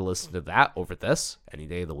would rather listen to that over this any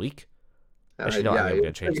day of the week. Actually, no, Yeah, I'm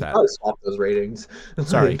gonna change you that. probably swap those ratings.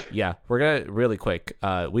 Sorry. Like, Yeah, we're gonna really quick.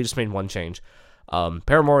 We just made one change.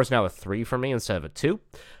 Paramore is now a 3 for me instead of a 2,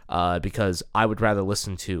 because I would rather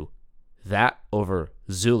listen to that over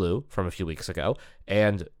Zulu from a few weeks ago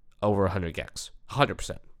and over 100 gecs,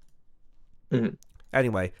 100%. Mhm.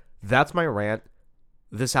 Anyway, that's my rant.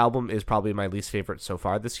 This album is probably my least favorite so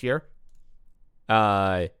far this year.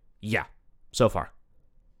 Yeah, so far.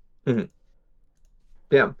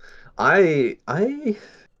 Yeah, I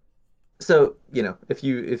so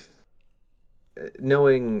if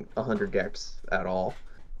knowing 100 gecs at all,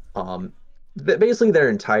 um, basically their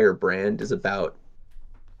entire brand is about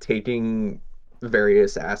taking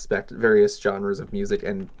various genres of music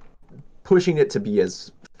and pushing it to be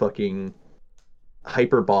as fucking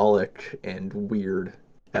hyperbolic and weird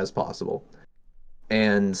as possible.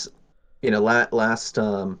 And last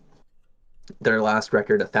their last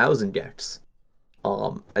record, 1,000 gecs,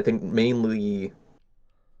 I think mainly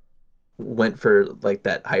went for like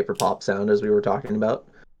that hyperpop sound as we were talking about.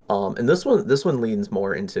 And this one leans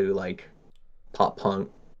more into like pop punk,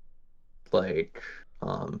 like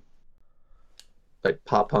um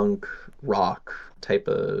pop punk rock type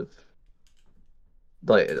of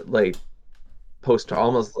like post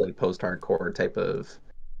almost like post hardcore type of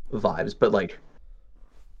vibes, but like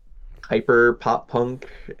hyper pop punk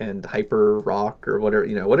and hyper rock or whatever,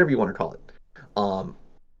 whatever you want to call it. Um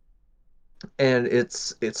and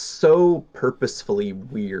it's so purposefully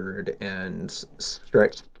weird and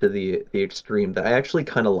stretched to the extreme that I actually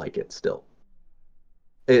kind of like it still.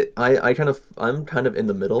 I'm kind of in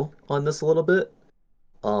the middle on this a little bit.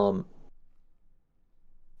 Um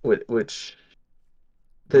which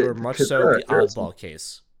You are much because so the there are some, oddball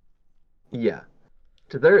case. yeah.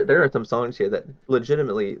 'Cause there are some songs here that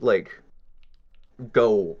legitimately like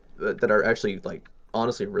go that are actually like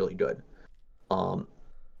honestly really good. Um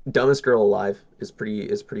Dumbest Girl Alive is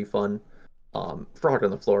pretty fun. Frog on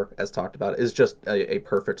the Floor, as talked about, is just a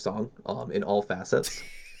perfect song in all facets.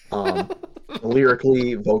 Um,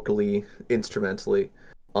 Lyrically, vocally, instrumentally,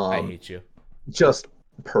 I um, hate you. just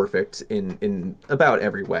perfect in about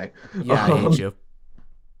every way. Yeah, I hate Um, you.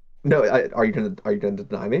 no, are you gonna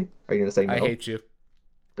deny me? Are you gonna say I no? hate you.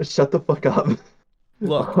 Shut the fuck up.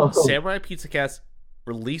 Look, Um, Samurai Pizza Cast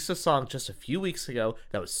released a song just a few weeks ago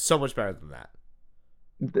that was so much better than that.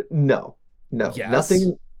 no, no, Yes.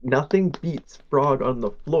 nothing beats Frog on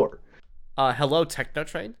the Floor. Hello, Techno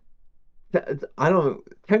Train. I don't.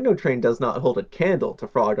 Techno Train does not hold a candle to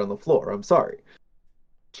Frog on the Floor. I'm sorry.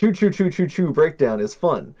 Choo choo choo choo choo breakdown is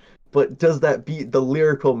fun, but does that beat the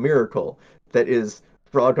lyrical miracle that is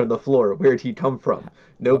Frog on the Floor? Where'd he come from? What?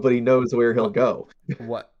 Nobody knows where he'll What? go.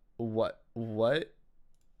 What? What? What?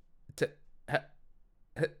 T- ha-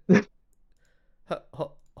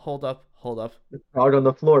 hold up. Hold up. Frog on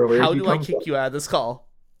the Floor, where'd How he do I come from? kick you out of this call?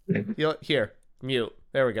 You know, here, mute.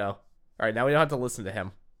 There we go. All right, now we don't have to listen to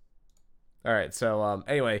him. All right, so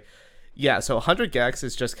anyway, yeah, so 100 gecs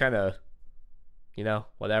is just kind of,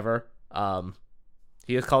 whatever.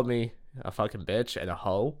 He has called me a fucking bitch and a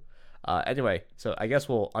hoe. Anyway, so I guess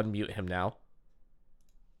we'll unmute him now.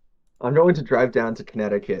 I'm going to drive down to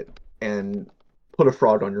Connecticut and put a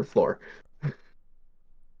frog on your floor.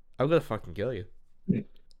 I'm gonna fucking kill you.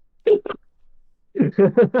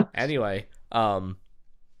 Anyway, keep um,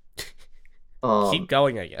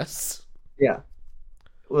 going, I guess. yeah.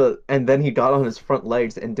 Well, and then he got on his front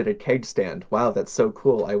legs and did a keg stand. Wow, that's so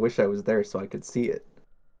cool. I wish I was there so I could see it.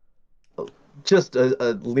 Just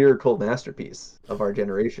a lyrical masterpiece of our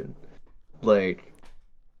generation. Like,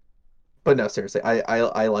 but no, seriously,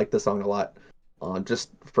 I like the song a lot.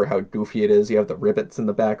 Just for how goofy it is. You have the ribbits in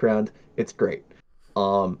the background. It's great.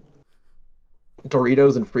 Um,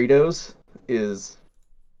 Doritos and Fritos is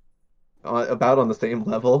about on the same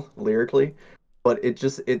level lyrically, but it's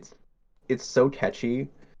so catchy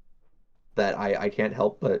that I can't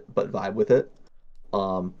help but vibe with it.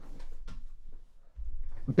 Um,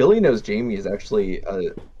 Billy Knows Jamie is actually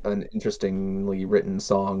an interestingly written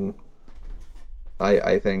song,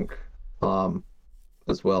 I think, um,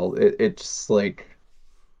 as well. It's just like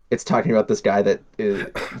it's talking about this guy that is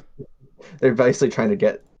they're basically trying to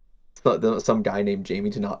get some guy named Jamie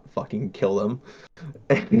to not fucking kill them,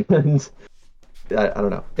 and I don't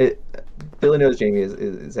know. Billy Knows Jamie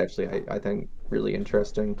is actually I think really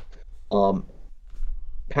interesting. Um,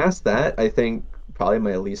 Past that, I think probably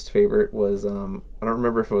my least favorite was I don't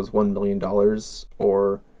remember if it was $1 million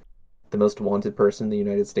or the most wanted person in the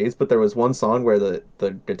United States, but there was one song where the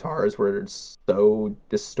guitars were so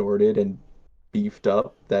distorted and beefed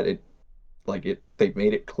up that they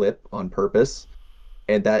made it clip on purpose,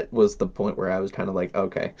 and that was the point where I was kind of like,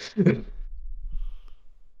 okay.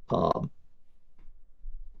 um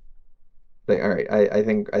all right, I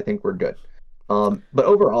think we're good. But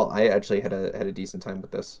overall I actually had a decent time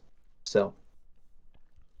with this, so.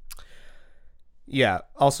 Yeah.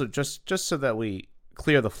 Also, just so that we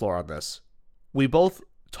clear the floor on this, we both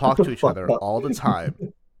Shut talk the to each fuck other up. all the time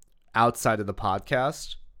outside of the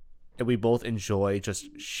podcast, and we both enjoy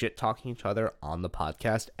just shit talking each other on the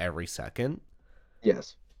podcast every second,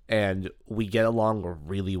 Yes. and we get along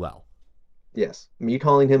really well. Yes, me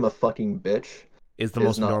calling him a fucking bitch Is the is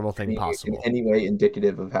most not normal thing in possible. any way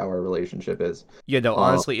indicative of how our relationship is. Yeah, no, Um,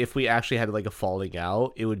 honestly, if we actually had like a falling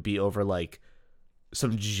out, it would be over like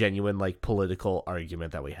some genuine like political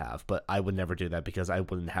argument that we have. But I would never do that because I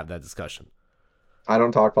wouldn't have that discussion. I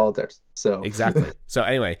don't talk politics, so Exactly. So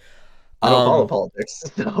anyway, I don't follow um, politics.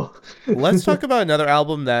 So let's talk about another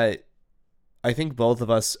album that I think both of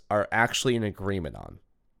us are actually in agreement on.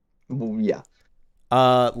 yeah,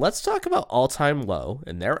 Let's talk about All Time Low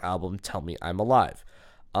and their album "Tell Me I'm Alive."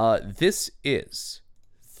 This is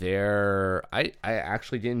their. I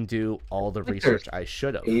actually didn't do all the I think their research I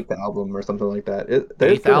should have. eighth album or something like that.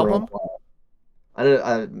 They've Eighth been around album. a while. I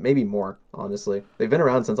don't, maybe more, honestly. They've been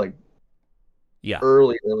around since like Yeah,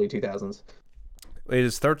 early 2000s. it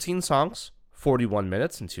is 13 songs, 41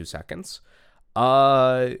 minutes and 2 seconds.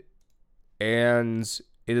 Uh, and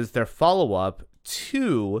it is their follow up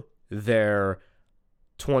to their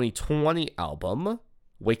 2020 album,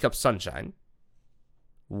 "Wake Up Sunshine,"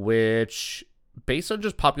 which, based on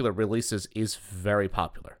just popular releases, is very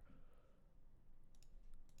popular.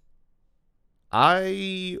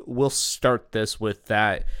 I will start this with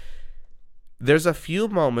that. There's a few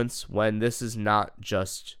moments when this is not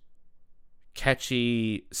just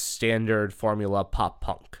catchy, standard formula pop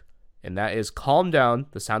punk, and that is "Calm Down,"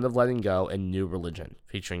 "The Sound of Letting Go," and "New Religion,"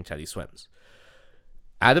 featuring Teddy Swims.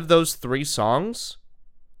 Out of those three songs,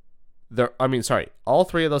 all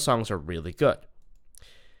three of those songs are really good.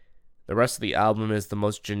 The rest of the album is the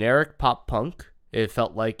most generic pop punk. It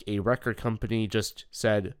felt like a record company just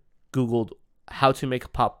said, Googled how to make a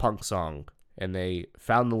pop punk song, and they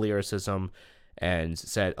found the lyricism and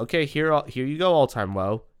said, okay, here you go, All Time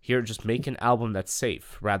Low. Here, just make an album that's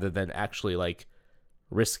safe rather than actually like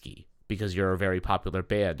risky, because you're a very popular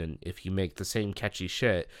band, and if you make the same catchy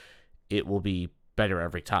shit, it will be better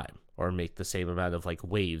every time, or make the same amount of like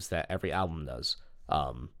waves that every album does.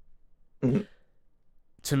 Mhm.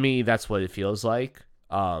 To me, that's what it feels like.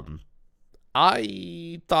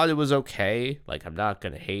 I thought it was okay. Like, I'm not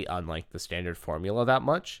gonna hate on like the standard formula that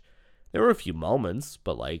much. There were a few moments,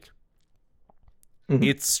 but like, Mhm.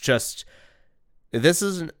 it's just this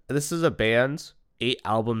is a band 8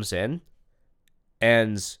 albums in,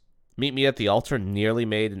 and Meet Me at the Altar nearly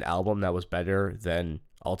made an album that was better than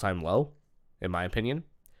All Time Low, in my opinion.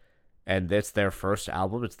 And it's their first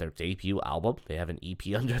album. It's their debut album. They have an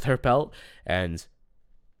EP under their belt, and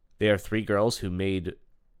they are three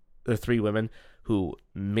women who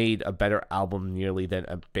made a better album nearly than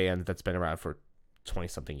a band that's been around for 20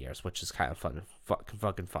 something years, which is kind of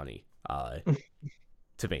fucking funny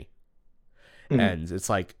to me. Mhm. And it's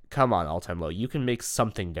like, come on, All Time Low, you can make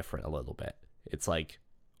something different a little bit. It's like,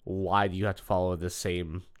 why do you have to follow the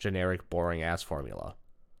same generic, boring ass formula?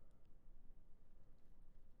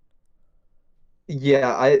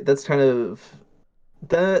 Yeah, I that's kind of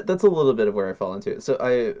that's a little bit of where I fall into it.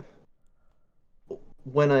 So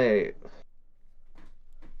when I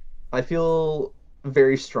feel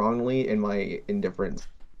very strongly in my indifference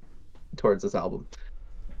towards this album,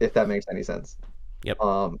 if that makes any sense. Yep.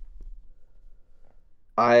 Um,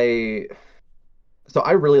 I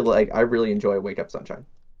I really enjoy Wake Up Sunshine.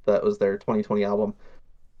 That was their 2020 album.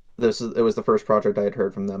 It was the first project I had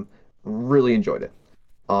heard from them. Really enjoyed it.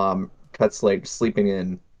 Cuts like Sleeping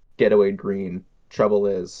In, Getaway Green, Trouble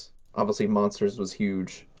Is, obviously Monsters was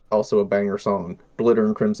huge. Also a banger song. Glitter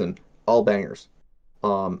and Crimson, all bangers.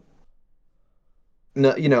 Um,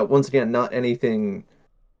 no, once again, not anything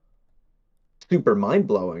super mind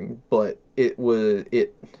blowing, but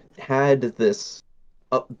it had this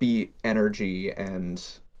upbeat energy and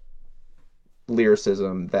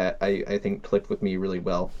lyricism that I think clicked with me really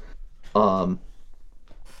well. Um,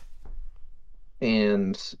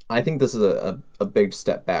 and I think this is a big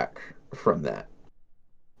step back from that.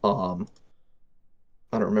 Um,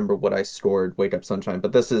 I don't remember what I scored Wake Up Sunshine,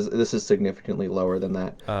 but this is significantly lower than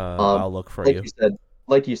that. I'll look for Like you.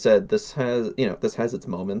 you said, this has its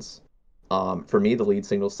moments. For me, the lead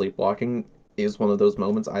single Sleepwalking is one of those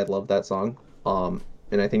moments. I love that song.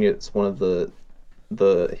 And I think it's one of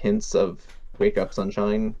the hints of Wake Up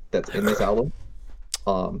Sunshine that's in this album.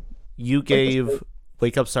 Um, You like the gave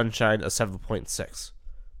Wake Up Sunshine a 7.6.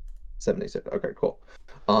 76. Okay, cool.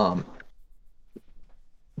 Um,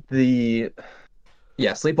 the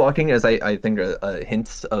Yeah, Sleepwalking is I think a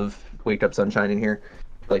hint of Wake Up Sunshine in here.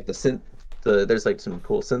 Like the synth, there's like some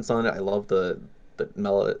cool synths on it. I love the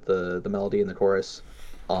melody in the chorus.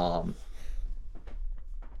 Um,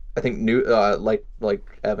 I think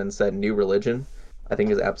like Evan said, New Religion, I think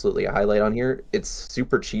is absolutely a highlight on here. It's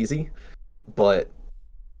super cheesy, but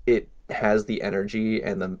it has the energy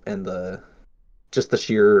and the just the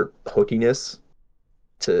sheer hookiness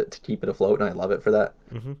to keep it afloat, and I love it for that.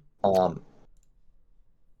 Mm-hmm. Um,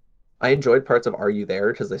 I enjoyed parts of Are You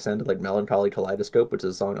There because they sounded like Melancholy Kaleidoscope, which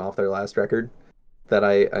is a song off their last record that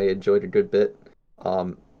I enjoyed a good bit.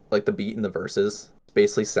 Um, like the beat and the verses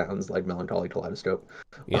basically sounds like Melancholy Kaleidoscope.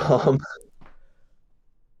 Yeah. Um,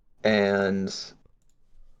 and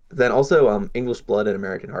then also English Blood and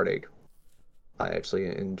American Heartache. I actually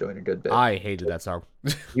enjoyed a good bit. I hated that song.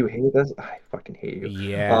 You hate this? I fucking hate you.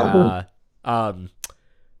 Yeah. Um,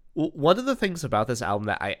 one of the things about this album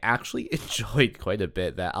that I actually enjoyed quite a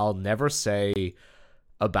bit that I'll never say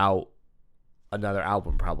about another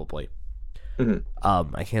album probably. Mhm.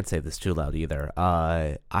 I can't say this too loud either.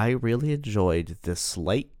 I really enjoyed the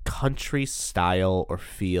slight country style or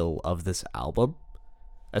feel of this album,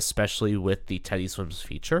 especially with the Teddy Swims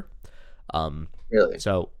feature. Really?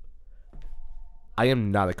 So I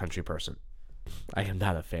am not a country person. I am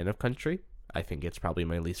not a fan of country. I think it's probably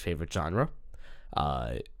my least favorite genre.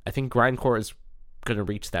 I think grindcore is gonna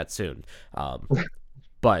reach that soon.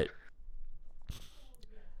 But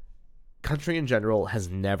country in general has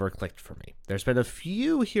never clicked for me. There's been a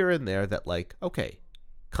few here and there that like, okay,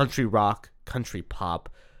 country rock, country pop,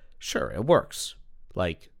 sure, it works.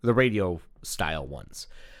 Like the radio style ones.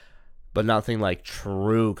 But nothing like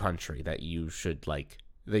true country that you should like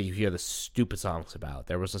that you hear the stupid songs about.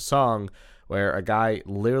 There was a song where a guy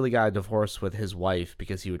literally got a divorce with his wife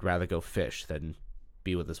because he would rather go fish than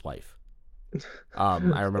be with his wife.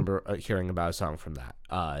 I remember hearing about a song from that.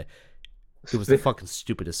 It was the fucking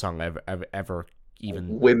stupidest song I've ever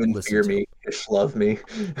even Women listened fear to. me, fish love me.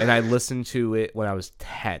 And I listened to it when I was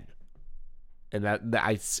 10. And that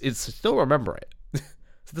I still remember it.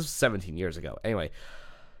 So this was 17 years ago. Anyway,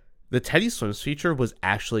 the Teddy Swims feature was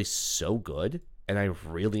actually so good, and I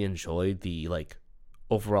really enjoyed the like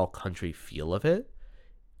overall country feel of it.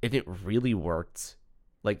 And it really worked.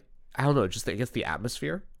 Like, I don't know, just I guess the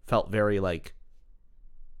atmosphere felt very like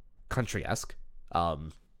country-esque. I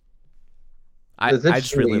It's just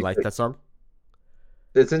interesting that really you liked that song.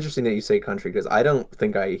 It's interesting that you say country because I don't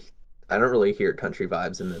really hear country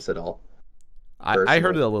vibes in this at all. I heard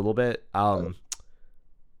Personally. it a little bit.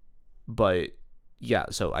 But yeah,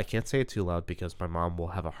 so I can't say it too loud because my mom will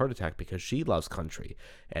have a heart attack because she loves country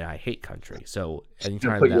and I hate country. So She's gonna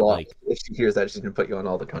anytime put you that on. like If she hears that, she's gonna put you on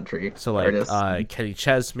all the country artists. Kenny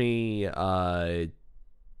Chesney, I'm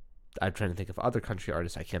trying to think of other country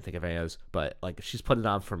artists. I can't think of any others, but like if she's putting it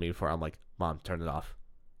on for me before, I'm like, Mom, turn it off.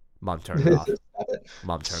 Mom, turn it off. Stop it.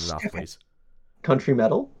 Mom, turn it off, please. Country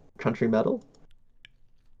metal, country metal.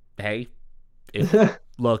 Hey,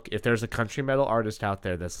 if there's a country metal artist out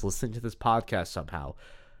there that's listening to this podcast somehow,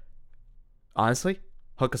 honestly,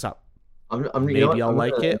 hook us up. Maybe I'll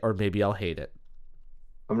like it or maybe I'll hate it.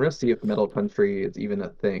 I'm gonna see if metal country is even a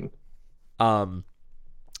thing. So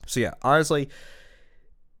yeah, honestly,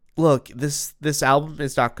 look, this album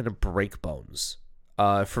is not gonna break bones.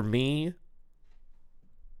 For me,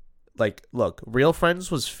 like, look, Real Friends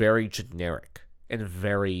was very generic and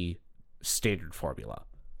very standard formula.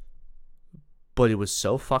 But it was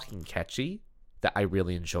so fucking catchy that I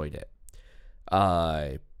really enjoyed it.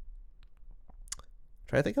 Try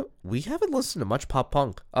to think of, we haven't listened to much pop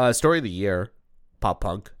punk. Story of the Year, pop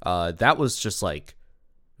punk. That was just like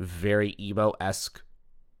very emo-esque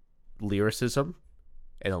lyricism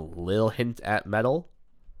and a little hint at metal.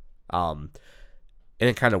 And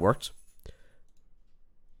it kind of worked.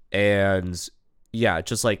 And yeah,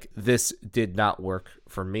 just like this did not work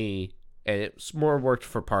for me, and it's more worked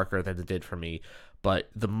for Parker than it did for me. But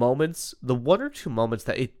the moments, the one or two moments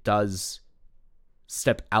that it does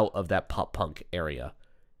step out of that pop punk area,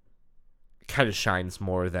 kind of shines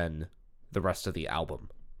more than the rest of the album.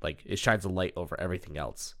 Like it shines a light over everything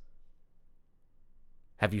else.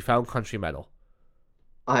 Have you found country metal?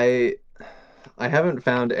 I I haven't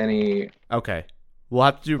found any. Okay, we'll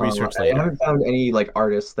have to do research I later. haven't found any like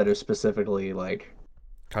artists that are specifically like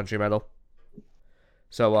Country metal.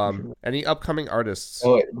 So, country. any upcoming artists?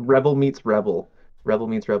 Oh, wait, Rebel Meets Rebel. Rebel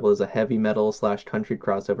Meets Rebel is a heavy metal slash country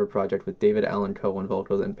crossover project with David Allan Coe on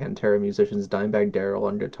vocals and Pantera musicians Dimebag Darrell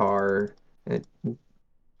on guitar. It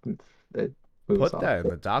moves Put off. that in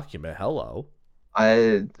the document. Hello.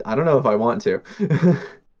 I don't know if I want to.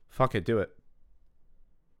 Fuck it, do it.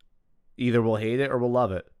 Either we'll hate it or we'll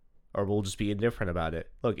love it, or we'll just be indifferent about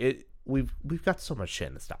it. Look, we've got so much shit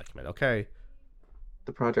in this document. Okay.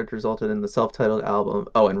 The project resulted in the self-titled album.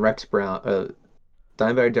 Oh, and Rex Brown,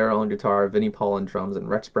 Dimebag Darrell on guitar, Vinnie Paul on drums, and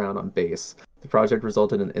Rex Brown on bass. The project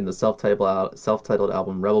resulted in the self-titled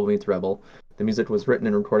album Rebel Meets Rebel. The music was written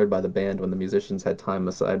and recorded by the band when the musicians had time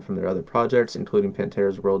aside from their other projects, including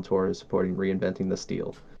Pantera's world tour supporting Reinventing the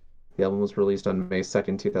Steel. The album was released on May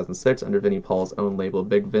 2nd, 2006, under Vinnie Paul's own label,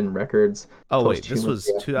 Big Vin Records, Oh wait, this was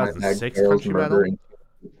posthumously after Dimebag 2006 Darrell's country murder metal. in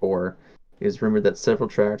 2004. It is rumored that several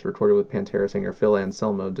tracks recorded with Pantera singer Phil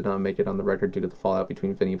Anselmo did not make it on the record due to the fallout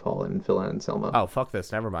between Vinnie Paul and Phil Anselmo. Oh fuck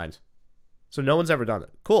this. Never mind. So no one's ever done it.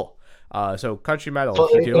 Cool. So country metal. So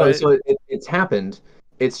If you do it, it's happened.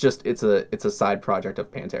 It's just it's a side project of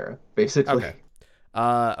Pantera, basically. okay.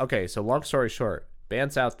 Okay. So long story short,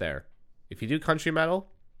 bands out there, if you do country metal,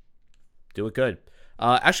 do it good.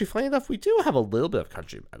 Actually, funny enough, we do have a little bit of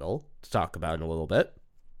country metal to talk about in a little bit.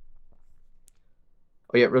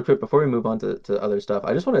 Oh yeah, real quick before we move on to other stuff,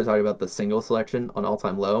 I just wanted to talk about the single selection on All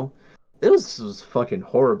Time Low. It was fucking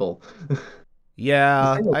horrible. The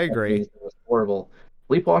Yeah, single I agree. selection was horrible.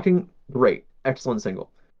 Sleepwalking, great, excellent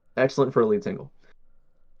single, excellent for a lead single.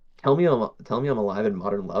 Tell Me I'm Alive and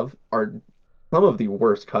Modern Love are some of the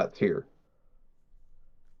worst cuts here.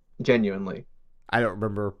 Genuinely, I don't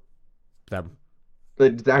remember them.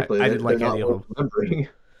 exactly. I didn't They're like any not of worth them. remembering.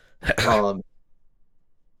 Um,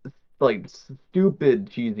 like stupid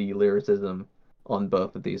cheesy lyricism on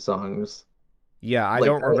both of these songs. Yeah, I Like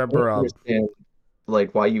don't I don't remember. understand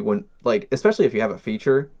like why you wouldn't like, especially if you have a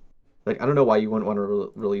feature. Like I don't know why you wouldn't want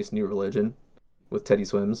to release New Religion with Teddy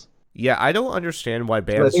Swims. Yeah, I don't understand why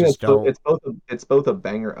But I bands think just don't. it's both a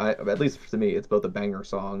banger. At least to me, it's both a banger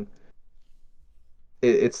song.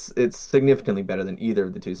 It's significantly better than either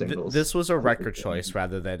of the two singles. This was a record choice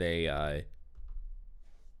rather than a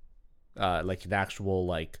like an actual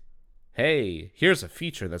like, hey, here's a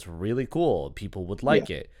feature that's really cool. People would Yeah. like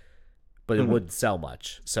it, but it Mhm. wouldn't sell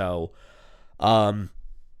much. So, um,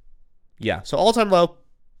 yeah. So all time low,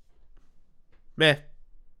 meh.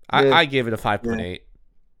 Yeah, I gave it a yeah. 5.8.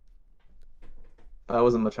 I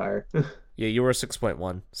wasn't much higher. Yeah, you were a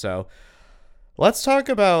 6.1. So let's talk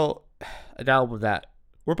about an album that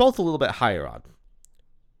we're both a little bit higher on.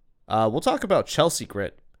 We'll talk about Chelsea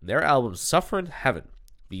Grit, their album Suffer in Heaven,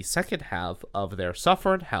 the second half of their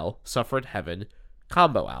Suffer in Hell, Suffer in Heaven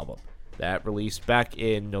combo album that released back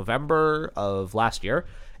in November of last year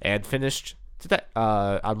and finished today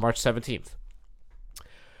on March 17th.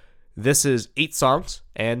 This is 8 songs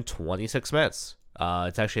and 26 minutes.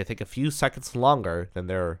 It's actually, I think, a few seconds longer than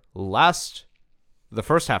the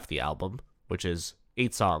first half of the album, which is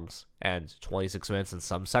 8 songs and 26 minutes and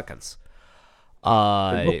some seconds.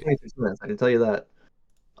 They're both 26 minutes, I can tell you that.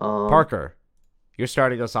 Parker, you're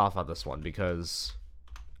starting us off on this one because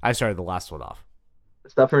I started the last one off.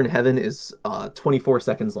 Suffer in Heaven is 24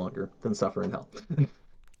 seconds longer than Suffer in Hell.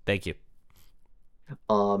 Thank you.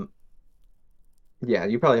 Um, yeah,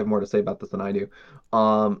 you probably have more to say about this than I do.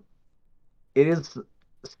 Um, it is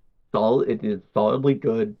solid. It is solidly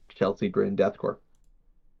good Chelsea Grin deathcore.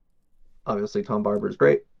 Obviously, Tom Barber is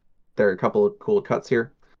great. There are a couple of cool cuts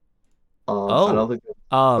here. I don't Oh, think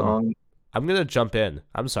the um, song. I'm gonna jump in.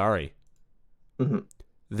 I'm sorry. Mhm.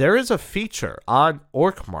 There is a feature on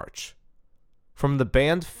Orc March from the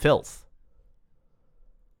band Filth.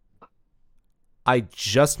 I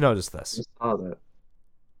just noticed I this. just saw that.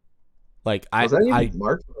 Like Was that even I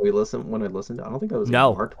marked when I listened? I don't think I was even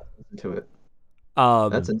no. marked when I listened to it.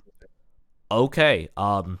 That's Um. interesting. Okay.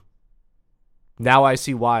 Now I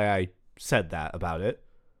see why I said that about it.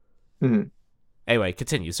 Mhm. Anyway,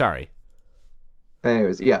 continue. Sorry.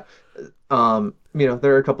 Anyways, yeah.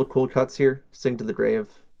 There are a couple of cool cuts here. "Sing to the Grave"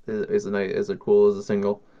 is a cool as a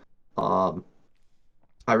single. Um,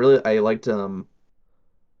 I liked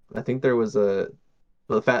I think there was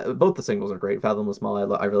both the singles are great. Fathomless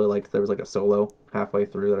Small, I really liked. There was like a solo halfway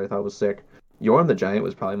through that I thought was sick. You're the Giant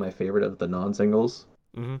was probably my favorite of the non-singles,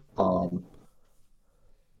 Mm-hmm. um,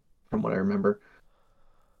 from what I remember.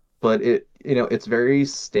 But it's very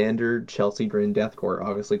standard Chelsea Grin deathcore.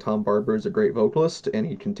 Obviously, Tom Barber is a great vocalist, and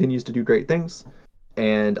he continues to do great things.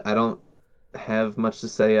 And I don't have much to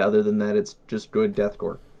say other than that it's just good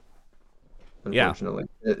deathcore. Yeah. Unfortunately,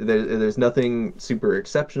 there's nothing super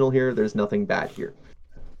exceptional here. There's nothing bad here.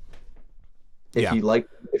 If Yeah. you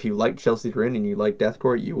like Chelsea Grin and you like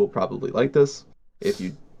deathcore, you will probably like this. If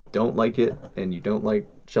you don't like it and you don't like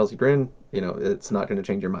Chelsea Grin, it's not going to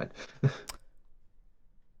change your mind.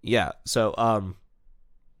 Yeah. So,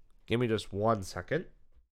 give me just 1 second.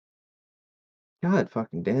 God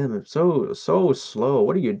fucking damn it. So slow.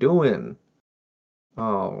 What are you doing?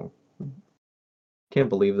 Oh, can't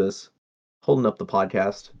believe this. Holding up the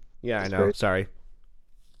podcast. Yeah, I It's know. great. Sorry.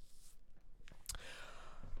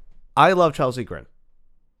 I love Chelsea Grin.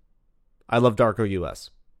 I love Darko US.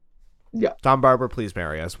 Yeah. Tom Barber, please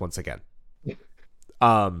marry us once again.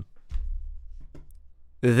 Um,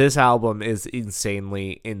 this album is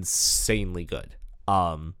insanely good.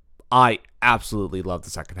 I absolutely love the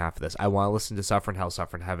second half of this. I want to listen to Suffer in Hell,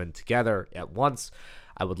 Suffer in Heaven together at once.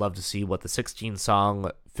 I would love to see what the 16-song,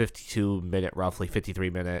 52-minute, roughly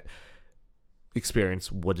 53-minute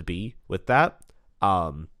experience would be with that.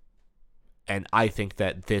 And I think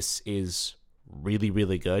that this is really,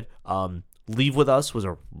 really good. Leave With Us was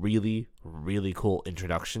a really, really cool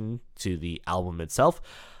introduction to the album itself.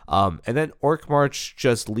 And then Orc March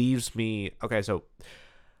just leaves me... Okay, so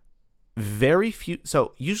very few...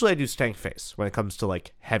 So usually I do Stank Face when it comes to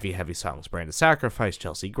like heavy songs. Brand of Sacrifice,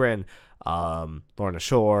 Chelsea Grin, Lorna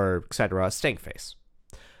Shore, etc. Stank Face.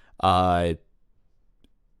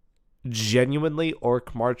 Genuinely,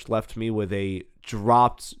 Orc March left me with a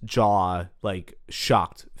dropped jaw, like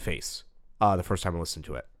shocked face the first time I listened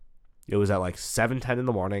to it. It was at like 7:10 in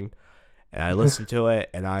the morning, and I listened to it,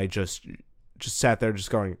 and I just sat there just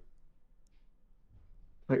going,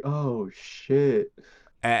 like, oh shit.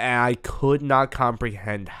 And I could not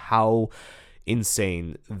comprehend how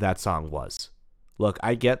insane that song was. Look,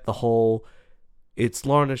 I get the whole it's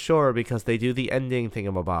Lorna Shore because they do the ending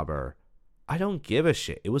thingamabobber. I don't give a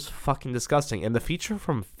shit. It was fucking disgusting. And the feature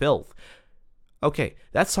from Filth. Okay,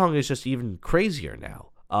 that song is just even crazier now.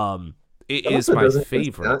 It is my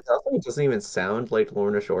favorite. It doesn't even sound like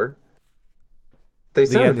Lorna Shore. They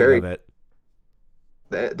The sound ending very of it.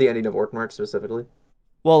 The ending of Orc March specifically.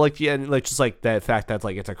 Well, like the end, like just like the fact that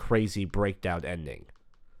like it's a crazy breakdown ending.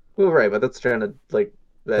 Well, right, but that's trying to like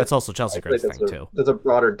that's also Chelsea Grin's thing too. That's a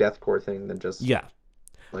broader deathcore thing than just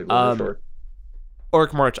like Lorna Shore.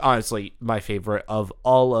 Orc March, honestly, my favorite of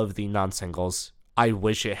all of the non-singles. I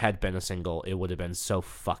wish it had been a single. It would have been so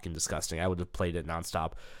fucking disgusting. I would have played it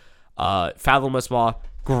nonstop. Fathomless Maw,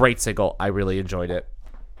 great single. I really enjoyed it.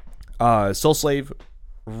 Soul Slave,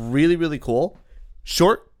 really, really cool.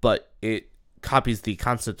 Short, but it copies the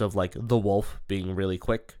concept of like the wolf being really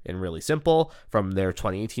quick and really simple from their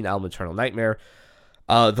 2018 album Eternal Nightmare.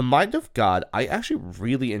 The Mind of God, I actually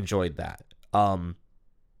really enjoyed that.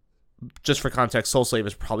 Just for context, Soul Slave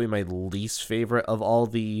is probably my least favorite of all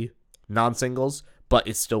the non-singles, but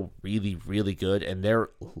it's still really, really good. And they're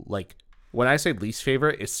like, when I say least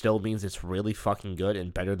favorite, it still means it's really fucking good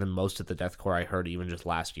and better than most of the deathcore I heard even just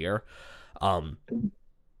last year.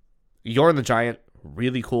 You're the Giant,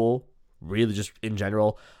 really cool, really just in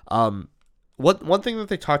general. One thing that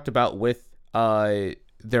they talked about with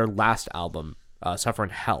their last album, Suffer in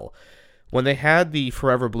Hell, when they had the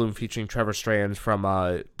Forever Bloom featuring Trevor Strand from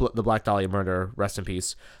the Black Dahlia Murder, rest in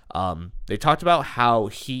peace, they talked about how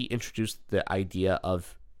he introduced the idea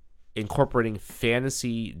of incorporating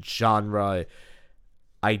fantasy genre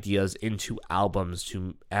ideas into albums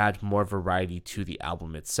to add more variety to the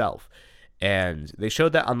album itself. And they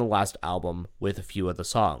showed that on the last album with a few of the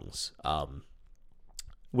songs,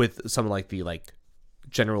 with some like the like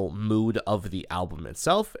general mood of the album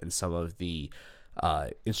itself and some of the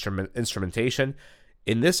instrumentation.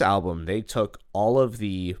 In this album, they took all of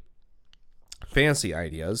the fantasy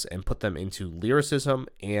ideas and put them into lyricism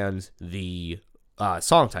and the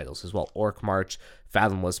song titles as well. Orc March,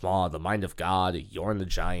 Fathomless Maw, The Mind of God, Yorn the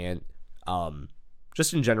Giant.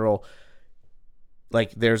 Just in general,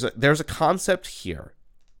 like there's a concept here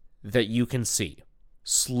that you can see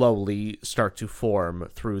slowly start to form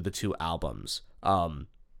through the two albums.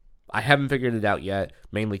 I haven't figured it out yet,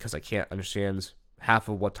 mainly because I can't understand half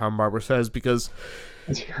of what Tom Barber says because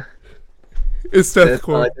it's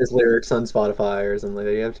deathcore. Like his lyrics on Spotify or something like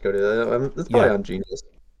that. You have to go to that. It's probably on Genius.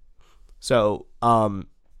 So,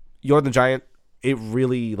 You're the Giant, it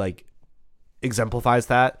really like exemplifies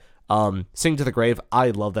that. Sing to the Grave,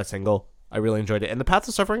 I love that single. I really enjoyed it. And The Path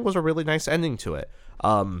of Suffering was a really nice ending to it.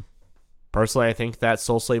 Personally, I think that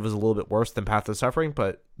Soul Slave is a little bit worse than Path of Suffering,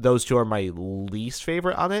 but those two are my least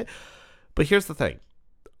favorite on it. But here's the thing.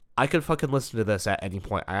 I could fucking listen to this at any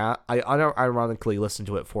point. I unironically listened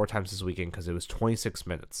to it 4 times this weekend because it was 26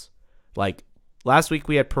 minutes. Like, last week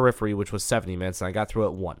we had Periphery, which was 70 minutes, and I got through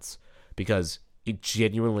it once because it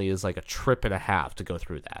genuinely is like a trip and a half to go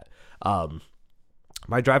through that.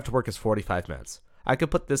 My drive to work is 45 minutes. I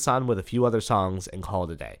could put this on with a few other songs and call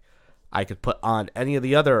it a day. I could put on any of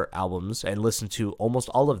the other albums and listen to almost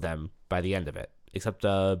all of them by the end of it, except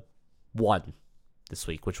one this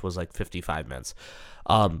week, which was like 55 minutes.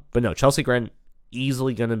 But no, Chelsea Grin,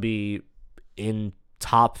 easily going to be in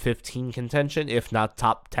top 15 contention, if not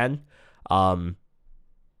top 10.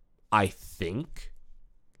 I think.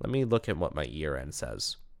 Let me look at what my year end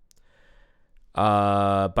says.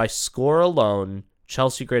 By score alone,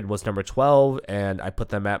 Chelsea Grin was number 12, and I put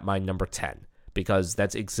them at my number 10. Because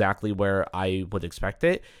that's exactly where I would expect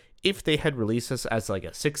it. If they had released this as like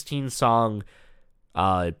a 16-song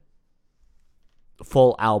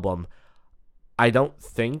full album, I don't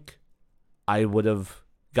think I would have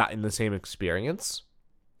gotten the same experience.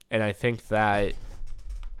 And I think that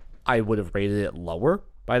I would have rated it lower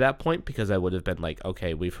by that point because I would have been like,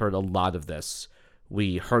 okay, we've heard a lot of this.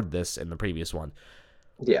 We heard this in the previous one.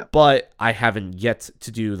 Yeah. But I haven't yet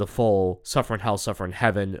to do the full Suffer in Hell, Suffer in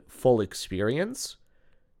Heaven full experience.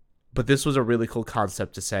 But this was a really cool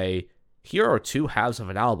concept to say, here are 2 halves of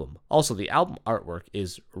an album. Also, the album artwork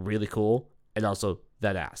is really cool and also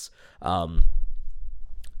that ass.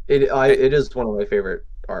 It is one of my favorite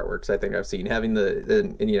artworks I think I've seen. Having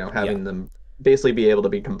having them basically be able to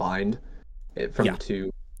be combined from the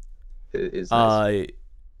 2 is nice.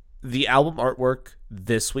 The album artwork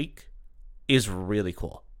this week is really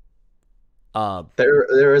cool.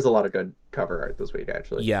 There is a lot of good cover art this week,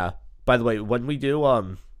 actually. Yeah. By the way, when we do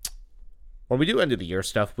end of the year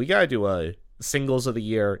stuff, we gotta do singles of the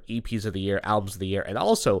year, EPs of the year, albums of the year, and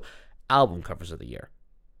also album covers of the year.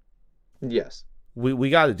 Yes. We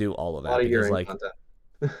gotta do all of that. A lot of because content.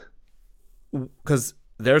 Because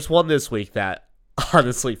there's one this week that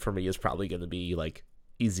honestly for me is probably gonna be like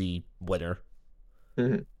easy winner.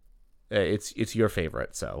 Mm-hmm. It's your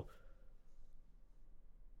favorite, so.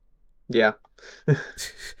 Yeah.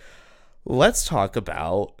 Let's talk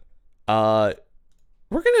about we're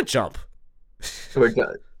gonna jump. We're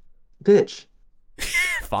good. Bitch.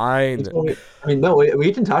 Fine. I mean, no,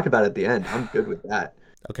 we can talk about it at the end. I'm good with that.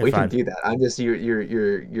 Okay, we fine. can do that. I'm just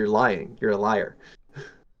you're lying. You're a liar.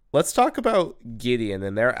 Let's talk about Gideon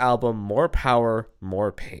and their album More Power,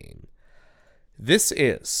 More Pain. This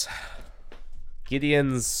is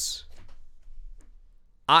Gideon's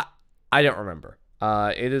I don't remember.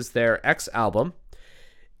 It is their X album.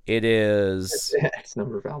 It is X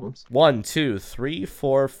number of albums. 1, 2, 3,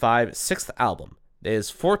 4, 5, 6th album. It is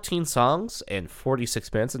 14 songs and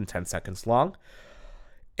 46 minutes and 10 seconds long.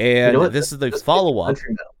 And this is the follow-up.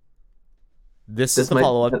 This is the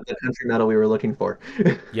follow-up. The country metal we were looking for.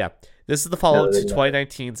 Yeah. This is the follow-up to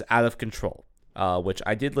 2019's Out of Control, which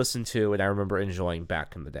I did listen to and I remember enjoying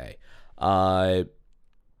back in the day.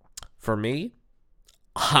 For me,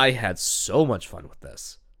 I had so much fun with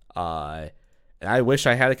this. And I wish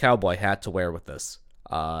I had a cowboy hat to wear with this.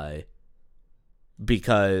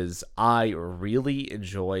 Because I really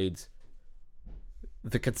enjoyed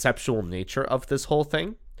the conceptual nature of this whole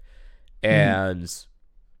thing. And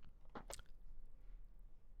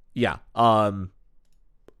yeah, I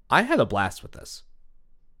had a blast with this.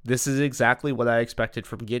 This is exactly what I expected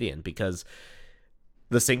from Gideon because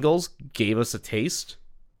the singles gave us a taste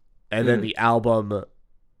and then the album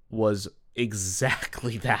was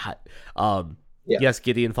exactly that. Yes,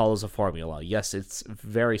 Gideon follows a formula. Yes, it's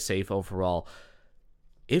very safe overall.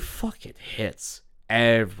 It fucking hits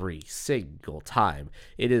every single time.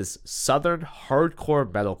 It is southern hardcore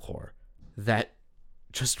metalcore that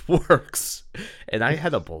just works. And I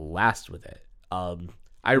had a blast with it.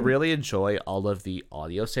 I really enjoy all of the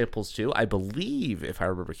audio samples too. I believe, if I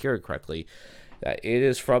remember hearing correctly, that it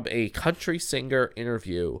is from a country singer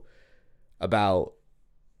interview about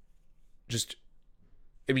just,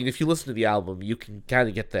 I mean, if you listen to the album, you can kind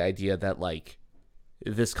of get the idea that, like,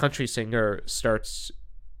 this country singer starts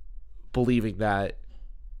believing that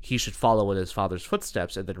he should follow in his father's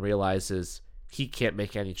footsteps and then realizes he can't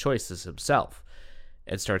make any choices himself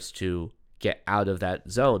and starts to get out of that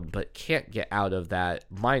zone, but can't get out of that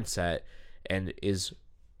mindset and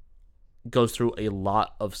goes through a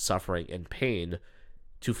lot of suffering and pain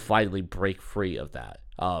to finally break free of that.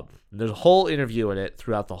 There's a whole interview in it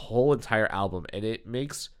throughout the whole entire album, and it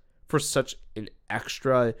makes for such an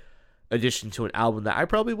extra addition to an album that I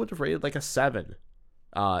probably would have rated like a 7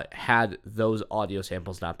 had those audio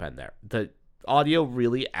samples not been there. The audio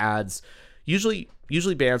really adds. Usually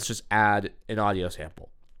bands just add an audio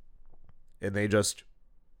sample and they just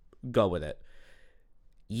go with it.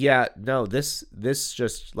 Yeah, no, this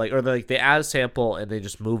just like, or like they add a sample and they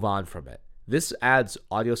just move on from it. This adds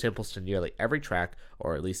audio samples to nearly every track,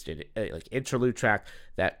 or at least an like interlude track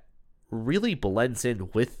that really blends in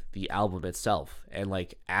with the album itself and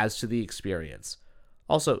like adds to the experience.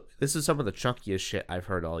 Also, this is some of the chunkiest shit I've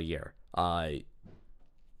heard all year.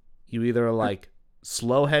 You either like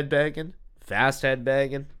slow headbanging, fast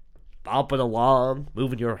headbanging, bopping along,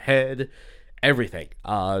 moving your head, everything.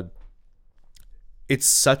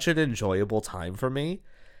 It's such an enjoyable time for me,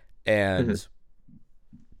 and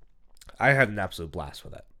I had an absolute blast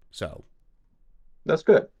with it. So That's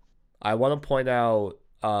good. I want to point out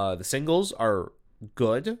the singles are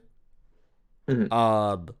good.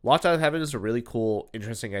 Locked Out of Heaven is a really cool,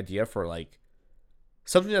 interesting idea for like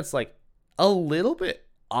something that's like a little bit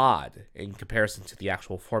odd in comparison to the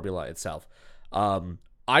actual formula itself.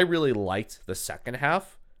 I really liked the second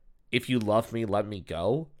half. If You Love Me, Let Me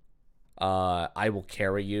Go. I Will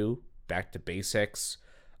Carry You, Back to Basics.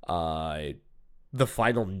 The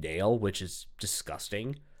Final Nail, which is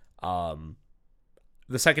disgusting. The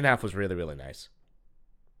second half was really, really nice.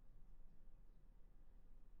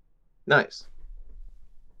 Nice.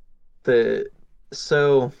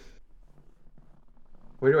 So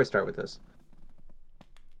where do I start with this?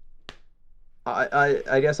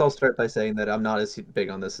 I guess I'll start by saying that I'm not as big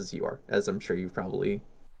on this as you are, as I'm sure you've probably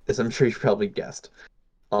guessed.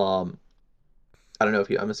 I don't know if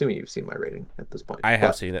I'm assuming you've seen my rating at this point. I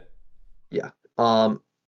have seen it. Yeah.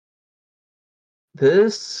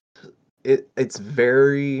 It's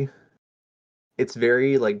very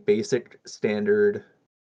like basic standard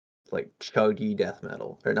like chuggy death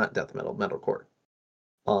metal, or not death metal, metalcore.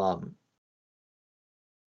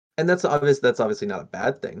 And that's obviously not a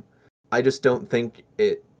bad thing. I just don't think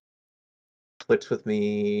it clicks with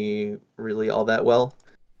me really all that well.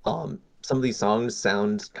 Some of these songs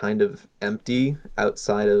sound kind of empty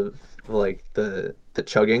outside of like the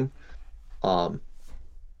chugging. Like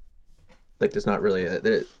there's not really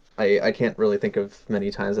I can't really think of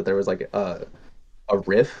many times that there was like a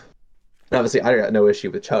riff. And obviously, I got no issue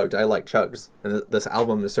with chugs. I like chugs, and this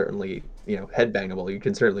album is certainly headbangable. You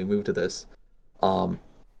can certainly move to this. But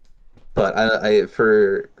I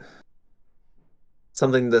for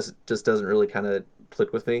something that just doesn't really kind of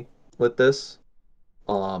click with me with this.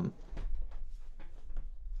 I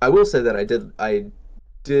will say that I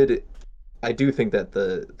do think that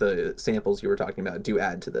the samples you were talking about do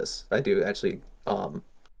add to this. I do actually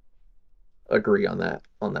agree on that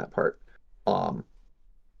part.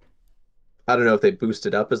 I don't know if they boost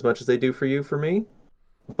it up as much as they do for me,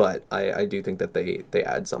 but I do think that they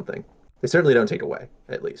add something. They certainly don't take away,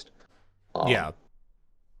 at least. Yeah.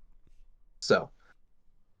 So,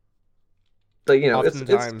 but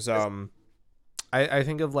oftentimes, I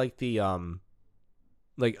think of like the I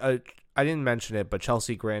didn't mention it, but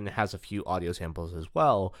Chelsea Grin has a few audio samples as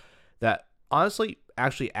well that honestly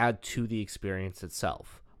actually add to the experience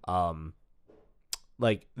itself.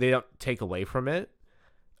 Like they don't take away from it.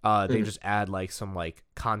 They just add like some like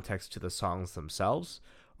context to the songs themselves,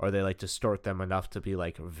 or they like distort them enough to be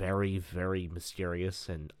like very, very mysterious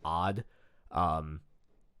and odd. And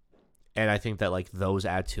I think that like those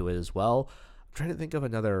add to it as well. I'm trying to think of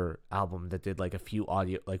another album that did like a few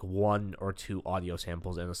audio, like 1 or 2 audio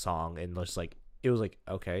samples in a song, and just like it was like,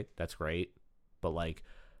 okay, that's great, but like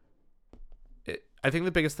I think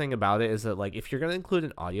the biggest thing about it is that like if you're gonna include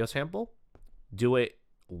an audio sample, do it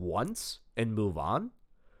once and move on,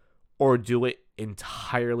 or do it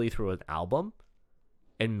entirely through an album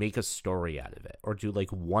and make a story out of it, or do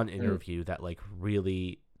like one interview that like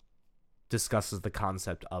really discusses the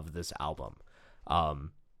concept of this album.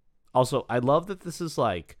 Also, I love that this is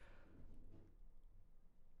like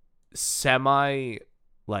semi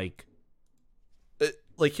like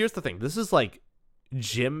here's the thing. This is like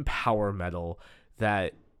gym power metal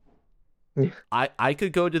that I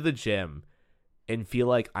could go to the gym and feel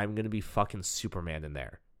like I'm going to be fucking Superman in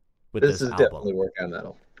there with this album. Definitely workout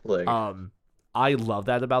metal. Like I love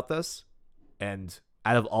that about this. And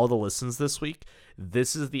out of all the listens this week,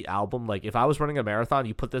 this is the album. Like if I was running a marathon,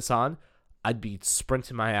 you put this on, I'd be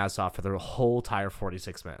sprinting my ass off for the whole entire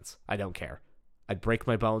 46 minutes. I don't care. I'd break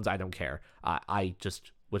my bones. I don't care. I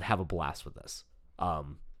just would have a blast with this.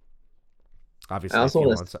 Obviously, I also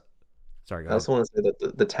want to say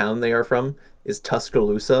that the town they are from is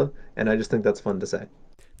Tuscaloosa, and I just think that's fun to say.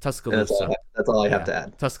 Tuscaloosa. That's all I have to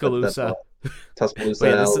add. Tuscaloosa. Tuscaloosa, But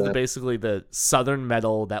yeah, this is Alabama. basically the southern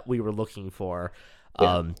metal that we were looking for,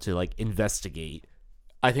 Yeah. to like investigate.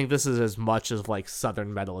 I think this is as much of like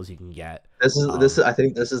southern metal as you can get. This. I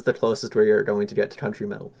think this is the closest where you're going to get to country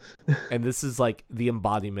metal. And this is like the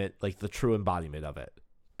embodiment, like the true embodiment of it.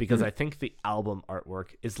 Because Mhm. I think the album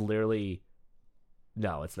artwork is literally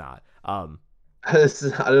no, it's not. I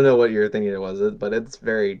don't know what you're thinking it was, but it's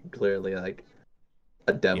very clearly like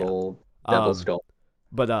a Yeah. devil skull.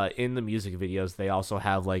 But in the music videos they also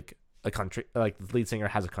have like a country, like the lead singer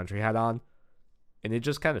has a country hat on, and it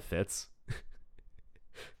just kind of fits.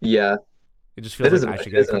 Yeah, It just feels like I should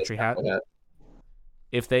it get a is a nice country hat. cowboy hat.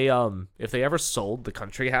 If they ever sold the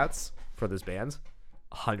country hats for this band,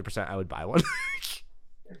 100% I would buy one.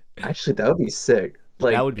 Actually, that would be sick. That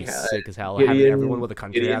Like would be sick as hell. Having everyone with a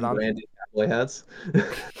country hat on. branded cowboy hats.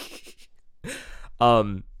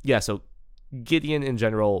 Yeah, so Gideon in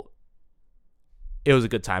general, it was a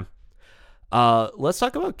good time. Let's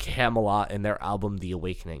talk about Kamelot and their album The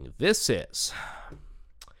Awakening. This is,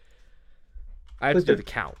 I have to do the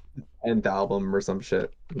count. And album or some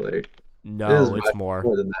shit. Like No, it's much more.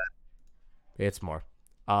 more than that. It's more.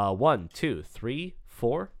 1, 2, 3,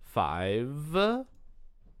 4, 5,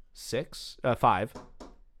 6, 5,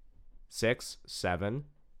 6, 7,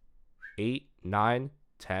 8, 9,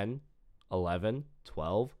 10, 11,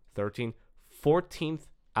 12, 13, 14th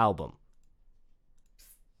album.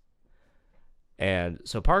 And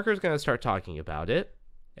so Parker's going to start talking about it,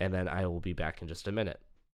 and then I will be back in just a minute.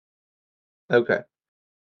 Okay.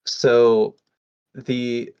 So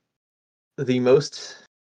the most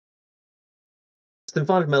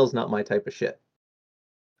symphonic metal is not my type of shit.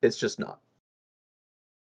 It's just not.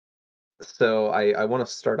 So I want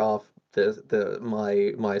to start off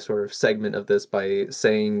my sort of segment of this by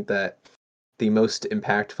saying that the most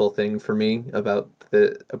impactful thing for me about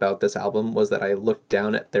this album was that I looked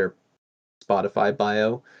down at their Spotify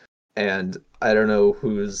bio, and I don't know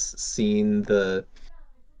who's seen the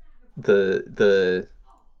the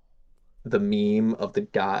the meme of the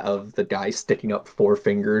guy sticking up four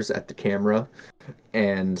fingers at the camera,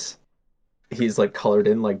 and he's like colored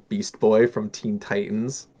in like Beast Boy from Teen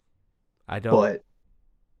Titans, I don't. but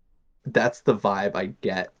that's the vibe I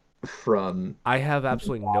get from I have the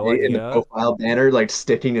absolutely no guy in the idea. profile banner, like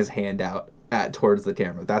sticking his hand out at towards the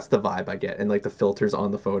camera. That's the vibe I get, and like the filters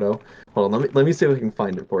on the photo. Hold on, let me see if I can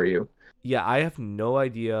find it for you. Yeah, I have no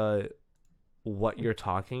idea what you're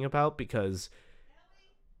talking about, because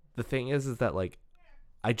the thing is that like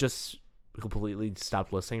I just completely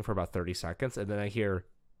stopped listening for about 30 seconds, and then I hear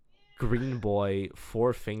Green Boy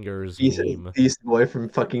Four Fingers meme. Beast Boy from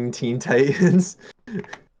fucking Teen Titans. All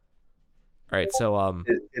right, so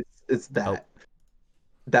It's oh that.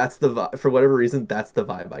 That's the vibe. For whatever reason, that's the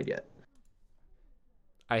vibe I get.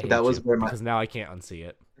 I That hate was you where my because now I can't unsee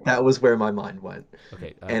it. that was where my mind went,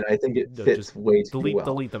 Okay, and I think it no, fits just way too well.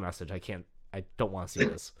 delete the message. I can't. I don't want to see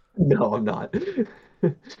this. No, I'm not.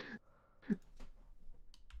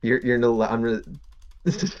 You're no. I'm gonna.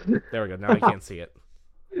 There we go. Now I can't see it.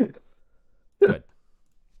 Good.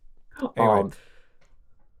 Anyway,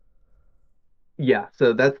 Yeah,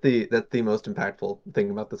 so that's the most impactful thing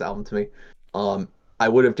about this album to me. I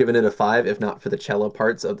would have given it a 5 if not for the cello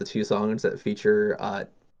parts of the two songs that feature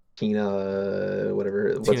Tina,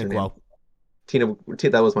 whatever, what's Tina her name?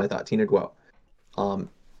 Guo. That was my thought, Tina Guo. Um,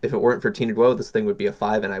 if it weren't for Tina Guo, this thing would be a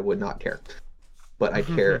 5 and I would not care. But I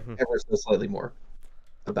care ever so slightly more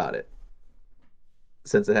about it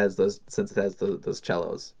since it has those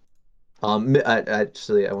cellos.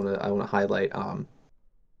 Actually, I want to highlight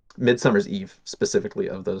Midsummer's Eve specifically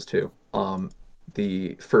of those two.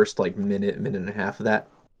 The first like minute and a half of that.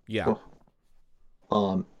 Yeah.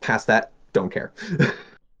 Past that, don't care.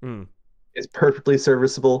 Mm. It's perfectly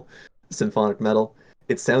serviceable symphonic metal.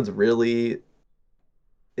 It sounds really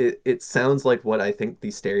it sounds like what I think the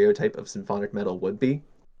stereotype of symphonic metal would be.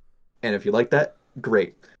 And if you like that,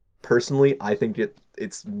 great. Personally, I think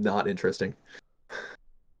it's not interesting.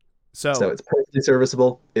 So So it's perfectly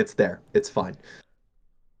serviceable. It's there. It's fine.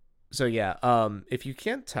 yeah. If you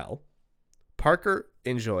can't tell, Parker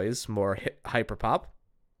enjoys more hyperpop,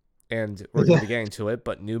 and we're gonna be getting to it,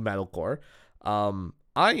 but new metalcore.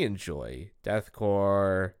 I enjoy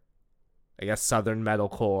deathcore, I guess southern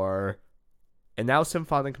metalcore, and now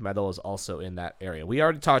symphonic metal is also in that area. We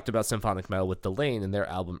already talked about symphonic metal with Delane in their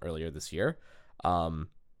album earlier this year. And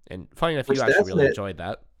funny enough, you actually really enjoyed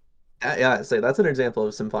that. Yeah, so that's an example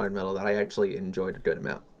of symphonic metal that I actually enjoyed a good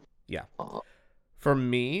amount. Yeah. For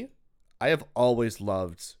me, I have always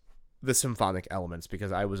loved the symphonic elements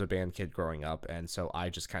because I was a band kid growing up, and so I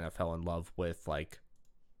just kind of fell in love with like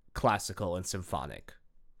classical and symphonic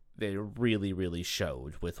they really, really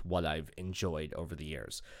showed with what I've enjoyed over the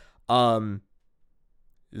years.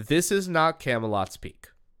 This is not Kamelot's peak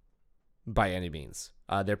by any means.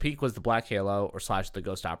 Their peak was the Black Halo or / the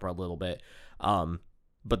Ghost Opera a little bit.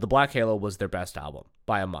 But the Black Halo was their best album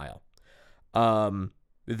by a mile.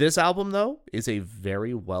 This album, though, is a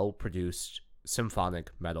very well-produced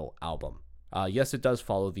symphonic metal album. Yes, it does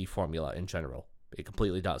follow the formula in general. It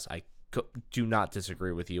completely does. I do not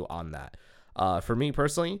disagree with you on that. For me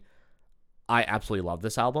personally, I absolutely love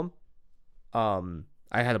this album.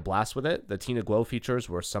 I had a blast with it. The Tina Glow features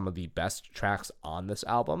were some of the best tracks on this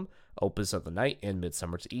album. Opus of the Night and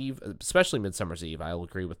Midsummer's Eve, especially Midsummer's Eve. I'll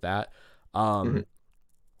agree with that.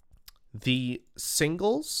 The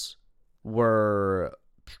singles were...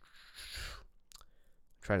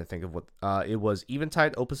 trying to think of what... it was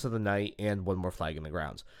Eventide, Opus of the Night, and One More Flag in the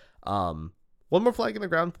Ground. One More Flag in the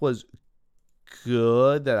Ground was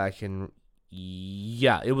good that I can...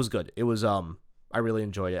 Yeah, it was good. It was... I really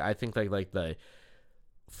enjoyed it. I think like the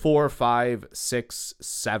 4, 5, 6,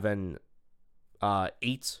 7,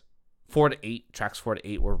 8, 4 to 8 tracks, 4 to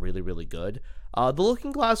 8 were really, really good. The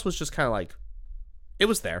Looking Glass was just kind of like, it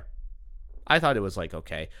was there. I thought it was like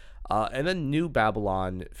okay. And then New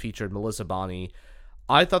Babylon featured Melissa Bonney.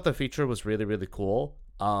 I thought the feature was really, really cool.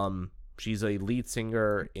 She's a lead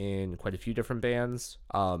singer in quite a few different bands.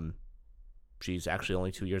 She's actually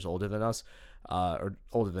only 2 years older than us, or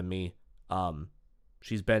older than me.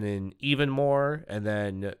 She's been in Even More, and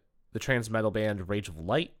then the trans metal band Rage of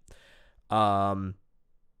Light. And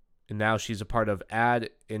now she's a part of Ad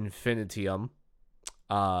Infinitum.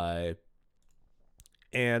 And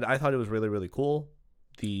I thought it was really, really cool.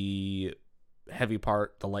 The heavy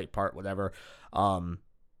part, the light part, whatever. All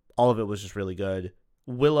of it was just really good.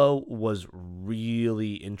 Willow was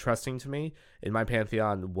really interesting to me. In my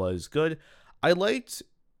pantheon was good. I liked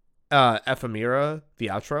Ephemera, the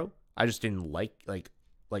outro. I just didn't like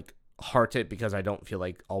heart it because I don't feel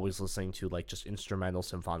like always listening to like just instrumental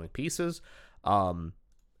symphonic pieces.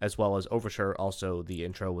 As well as Overture. Also, the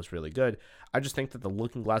intro was really good. I just think that the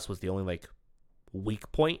Looking Glass was the only like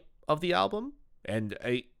weak point of the album. And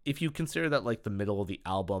if you consider that like the middle of the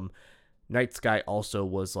album, Night Sky also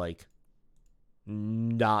was like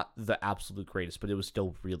not the absolute greatest, but it was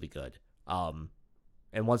still really good. And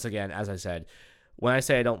once again, as I said, when I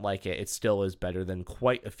say I don't like it, it still is better than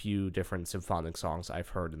quite a few different symphonic songs I've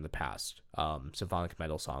heard in the past. Symphonic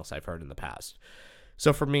metal songs I've heard in the past.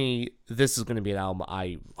 So for me, this is going to be an album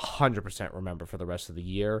I 100% remember for the rest of the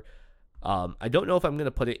year. I don't know if I'm going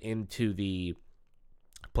to put it into the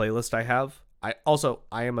playlist I have. I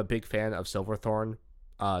am a big fan of Silverthorn,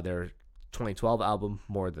 their 2012 album,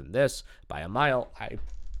 More Than This, by a mile.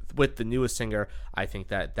 With the newest singer, I think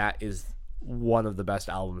that is one of the best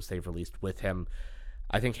albums they've released with him.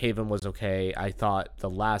 I think Haven was okay. I thought the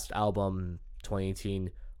last album, 2018,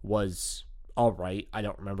 was all right. I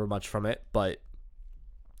don't remember much from it, but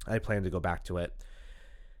I plan to go back to it.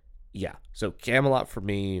 Yeah, so Kamelot for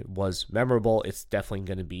me was memorable. It's definitely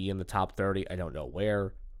going to be in the top 30. I don't know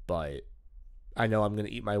where, but I know I'm going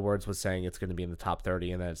to eat my words with saying it's going to be in the top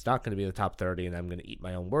 30, and then it's not going to be in the top 30, and I'm going to eat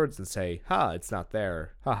my own words and say, it's not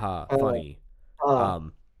there. Haha, funny.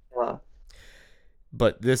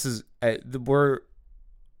 But this is,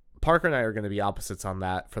 Parker and I are going to be opposites on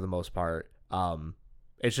that for the most part.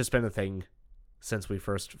 It's just been a thing since we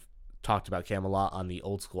first talked about Kamelot on the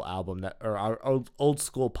old school album or our old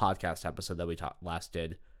school podcast episode that we last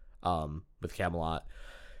did with Kamelot.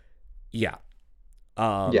 Yeah.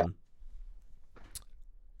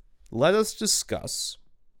 Let us discuss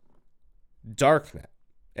Darknet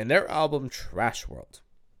and their album Trash World.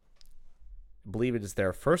 I believe it is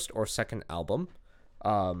their first or second album.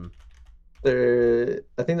 I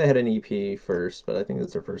think they had an EP first, but I think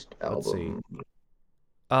it's their first album. Let's see.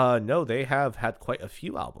 No, they have had quite a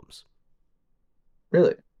few albums.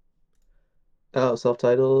 Really? Oh,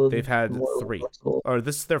 self-titled? They've had 3. Or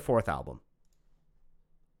this is their 4th album.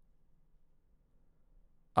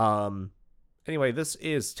 Anyway, this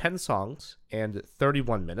is 10 songs and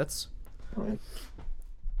 31 minutes. Right.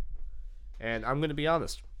 And I'm going to be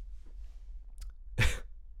honest.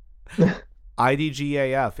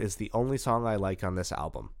 IDGAF is the only song I like on this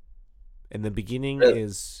album. And the beginning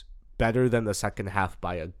is better than the second half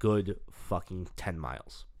by a good fucking 10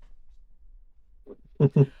 miles.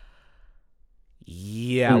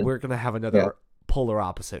 Yeah, we're going to have another polar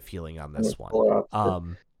opposite feeling on this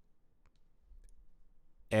one.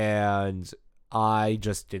 And I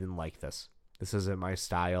just didn't like this. This isn't my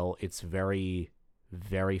style. It's very,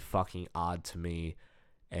 very fucking odd to me.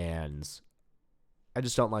 And I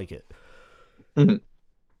just don't like it.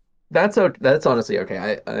 That's honestly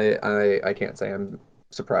okay. I can't say I'm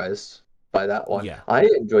surprised by that one. Yeah. I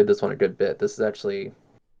enjoyed this one a good bit. This is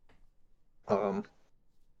um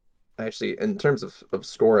actually in terms of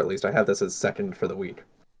score at least, I have this as second for the week.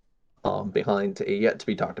 Behind a yet to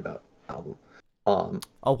be talked about album. Um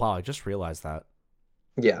Oh wow, I just realized that.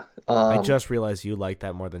 yeah. I just realized you like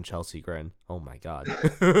that more than Chelsea Grin. Oh my god.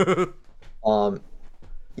 Um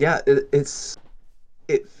yeah,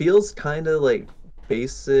 it feels kind of like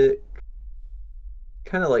basic,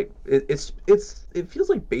 kind of like it feels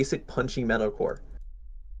like basic punchy metalcore.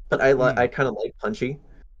 But I Mm, kind of like punchy,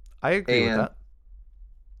 I agree with and that.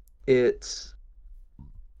 it's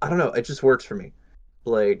I don't know, it just works for me.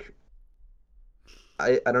 Like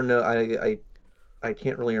I don't know, I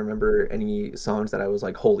can't really remember any songs that I was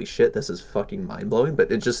like, holy shit, this is fucking mind blowing,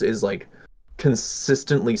 but it just is like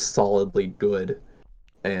consistently solidly good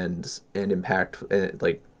and impact and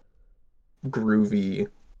like groovy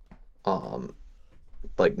um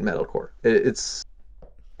like metalcore. It's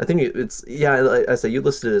I think it's yeah, I say you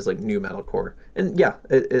listed it as like new metalcore, and yeah,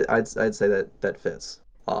 I'd say that fits.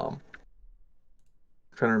 I'm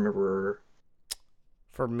trying to remember.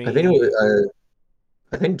 For I think it was, me,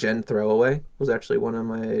 I think Gen Throwaway was actually I one of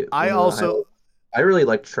the also highlights. I really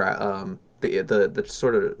liked the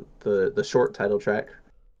sort of the short title track,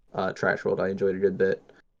 Trash World. I enjoyed a good bit.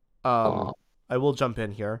 um Uh, I will jump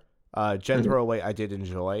in here. Gen mhm. Throwaway I did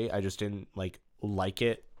enjoy. I just didn't like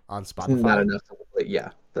it on It's not Spotify. enough to, like, yeah,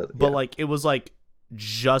 But yeah, like it was like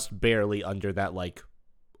just barely under that like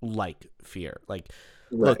fear. Like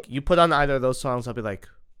right. look, you put on either of those songs, I'll be like,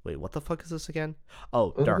 wait, what the fuck is this again?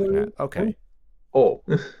 Oh, Darknet. Okay. Oh,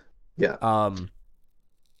 yeah, Um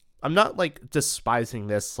I'm not like despising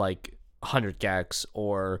this like 100 gecs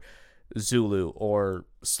or Zulu or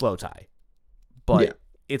Slow Tie, yeah, but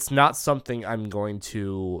it's not something I'm going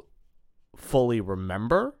to fully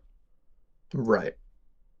remember. right.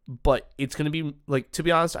 But it's going to be like, to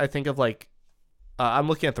be honest, I think of like, I'm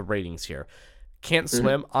looking at the ratings here. Can't Mhm.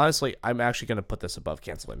 Swim, honestly, I'm actually going to put this above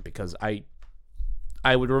Can't Swim because I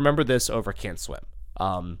would remember this over Can't Swim.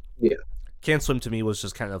 Um, Yeah, Can't Swim to me was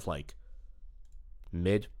just kind of like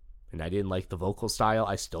mid, and I didn't like the vocal style.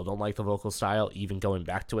 I still don't like the vocal style, even going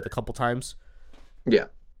back to it a couple times. yeah.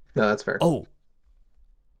 No, that's fair. Oh,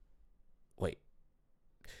 wait.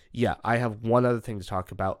 Yeah, I have one other thing to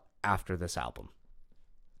talk about after this album.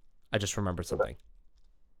 I just remembered Okay. something.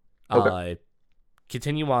 Okay. Uh,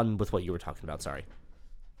 Continue on with what you were talking about. Sorry.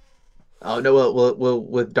 Oh no, well,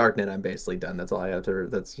 with Darknet, I'm basically done. That's all I have to.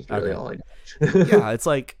 That's just really Okay. all I know. Yeah, it's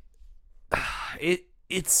like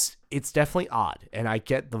it's definitely odd, and I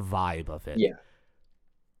get the vibe of it. Yeah,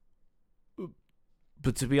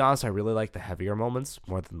 But to be honest, I really like the heavier moments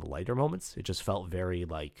more than the lighter moments. It just felt very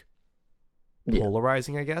like yeah.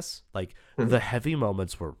 polarizing, I guess. Like Mhm. the heavy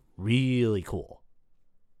moments were really cool,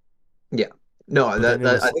 Yeah. No, but then it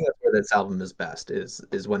that I was think that's where this album is best is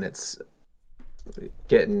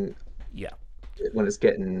getting yeah. when it's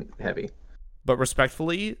getting heavy. But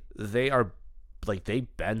respectfully, they are like they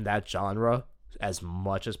bend that genre as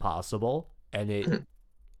much as possible, and Mhm.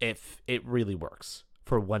 it really works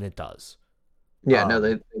for when it does. Yeah, no,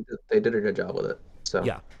 Um, they did a good job with it. So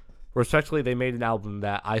yeah, respectfully, they made an album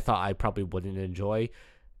that I thought I probably wouldn't enjoy.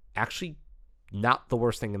 Actually, not the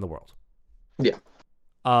worst thing in the world. yeah,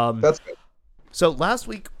 Um, that's good. so last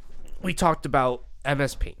week we talked about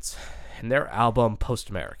MS Paints and their album Post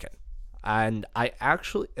American. And I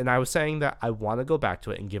was saying that I want to go back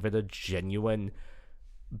to it and give it a genuine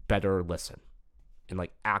better listen and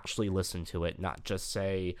like actually listen to it, not just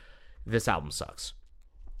say this album sucks.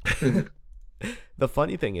 Mhm. The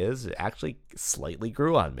funny thing is, it actually slightly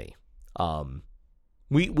grew on me. Um,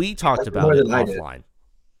 we talked about More it than I did. offline.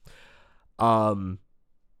 Um,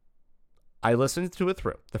 I listened to it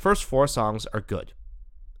through. The first four songs are good.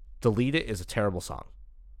 Delete It is a terrible song.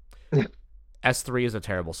 S3 is a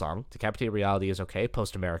terrible song. Decapitated Reality is okay.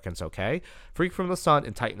 Post American's okay. Freak from the Sun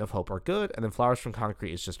and Titan of Hope are good. And then Flowers from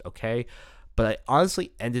Concrete is just okay. But I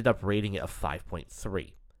honestly ended up rating it a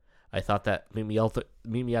 5.3. I thought that Meet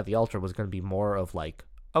Me at the Altar was going to be more of like,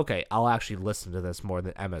 okay, I'll actually listen to this more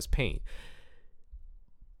than MS Paint.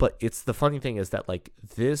 But it's the funny thing is that like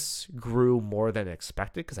this grew more than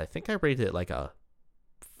expected because I think I rated it like a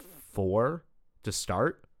 4 to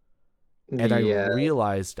start. And I Yeah,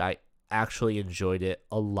 realized I actually enjoyed it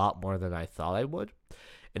a lot more than I thought I would.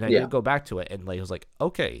 And I yeah, did go back to it and like I was like,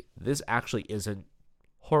 okay, this actually isn't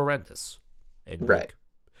horrendous. And right. like,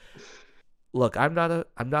 look, I'm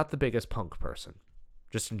not the biggest punk person,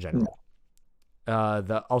 just in general.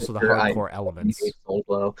 The also the Mr. I hardcore fucking elements. hate Soul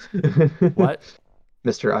Glow. What?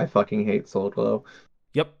 Mr. I fucking hate Soul Glow.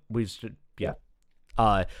 Yep, we should. Yeah, Yeah.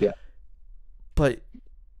 Uh, yeah. but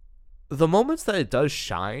the moments that it does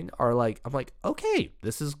shine are like, I'm like, okay,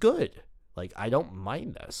 this is good. Like, I don't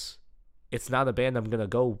mind this. It's not a band I'm going to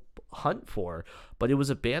go hunt for, but it was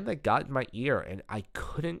a band that got in my ear and I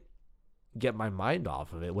couldn't get my mind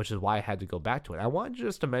off of it, which is why I had to go back to it. I wanted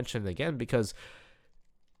just to mention it again because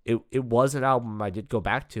it was an album I did go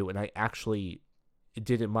back to and I actually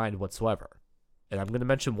didn't mind whatsoever. And I'm going to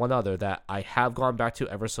mention one other that I have gone back to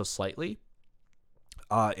ever so slightly.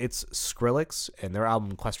 It's Skrillex and their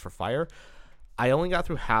album Quest for Fire. I only got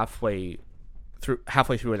through halfway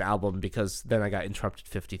through an album because then I got interrupted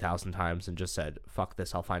 50,000 times and just said, fuck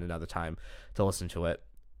this, I'll find another time to listen to it.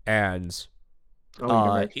 And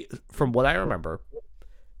from what I remember,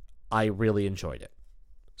 I really enjoyed it.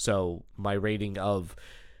 So my rating of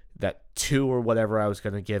that 2 or whatever I was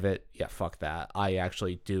going to give it, yeah, fuck that. I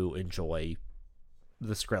actually do enjoy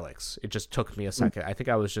the Skrillex. It just took me a second. I think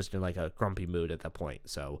I was just in like a grumpy mood at that point.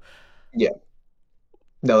 So yeah.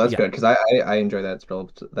 No, that's good because I enjoy that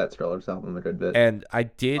Skrillex album a good bit. And I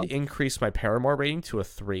did increase my Paramore rating to a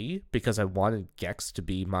 3 because I wanted gecs to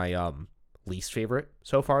be my least favorite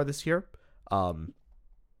so far this year. Yeah,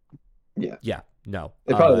 no.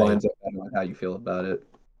 It probably lines up better with how you feel about it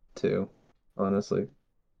too, honestly.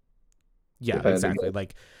 Yeah, exactly.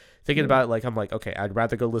 Like thinking about it, like I'm like, okay, I'd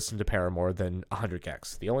rather go listen to Paramore than 100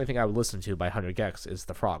 gecs. The only thing I would listen to by 100 gecs is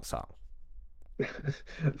the Frog song.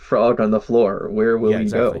 Frog on the floor. Where will you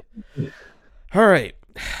go? All right.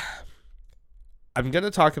 I'm going to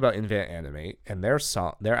talk about Animate and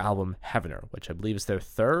their album Heavener, which I believe is their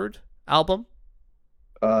 3rd album.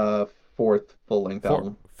 4th full-length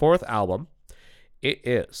album. 4th album. It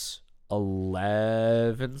is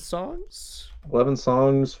 11 songs. 11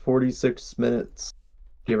 songs, 46 minutes.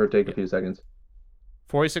 Give or take a few seconds.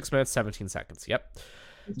 46 minutes, 17 seconds. Yep.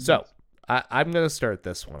 So I'm going to start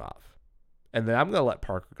this one off. And then I'm going to let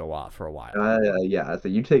Parker go off for a while. Yeah, so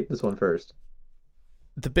you take this one first.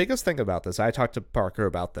 The biggest thing about this, I talked to Parker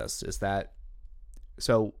about this, is that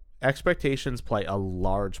so expectations play a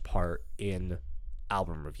large part in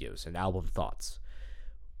album reviews and album thoughts.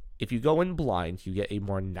 If you go in blind, you get a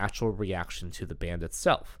more natural reaction to the band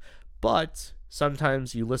itself. But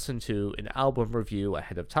sometimes you listen to an album review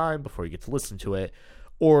ahead of time before you get to listen to it,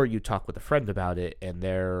 or you talk with a friend about it and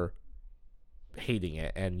they're hating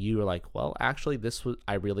it and you're like, well, actually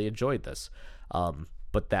I really enjoyed this,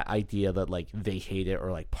 but that idea that like they hate it or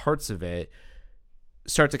like parts of it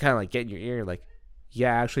start to kind of like get in your ear. You're like,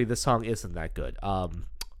 yeah, actually this song isn't that good.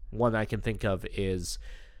 One I can think of is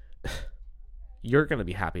you're gonna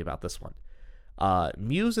be happy about this one.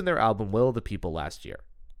 Muse and their album Will of the People last year,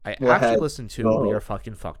 I actually listened to We Are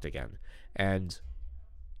Fucking Fucked Again, and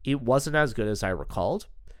it wasn't as good as I recalled.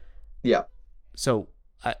 Yeah, so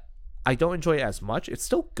I don't enjoy it as much. It's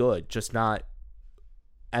still good, just not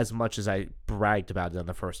as much as I bragged about it on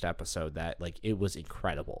the first episode that like it was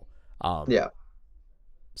incredible. Yeah.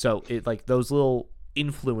 So it like those little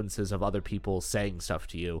influences of other people saying stuff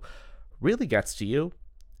to you really gets to you.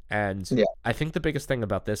 And I think the biggest thing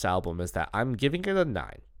about this album is that I'm giving it a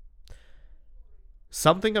 9.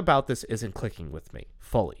 Something about this isn't clicking with me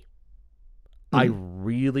fully. I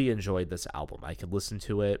really enjoyed this album. I could listen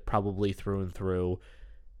to it probably through and through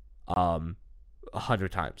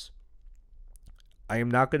 100 times. I am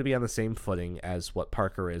not going to be on the same footing as what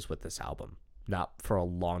Parker is with this album. Not for a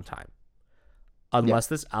long time. Unless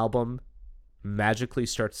this album magically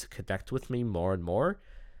starts to connect with me more and more,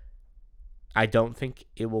 I don't think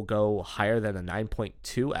it will go higher than a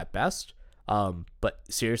 9.2 at best. But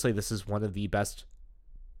seriously, this is one of the best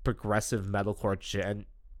progressive metalcore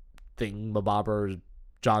thingamabobber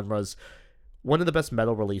genres. One of the best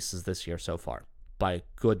metal releases this year so far, by a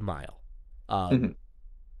good mile.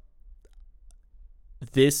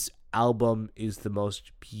 This album is the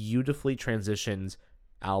most beautifully transitioned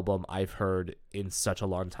album I've heard in such a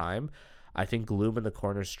long time. I think Gloom in the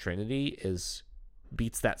Corners Trinity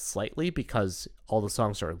beats that slightly because all the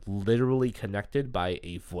songs are literally connected by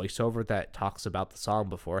a voiceover that talks about the song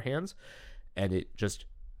beforehand, and it just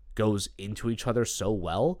goes into each other so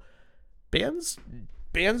well. Bands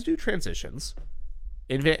do transitions.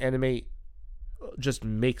 Animate just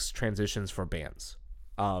makes transitions for bands.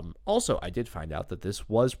 Also, I did find out that this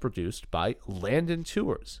was produced by Landon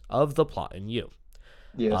Tours of The Plot and You.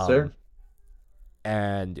 Yes, sir.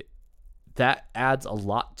 And that adds a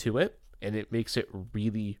lot to it, and it makes it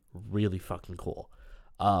really, really fucking cool.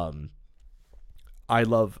 I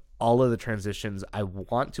love all of the transitions. I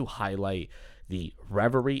want to highlight the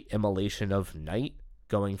reverie immolation of night,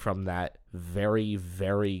 going from that very,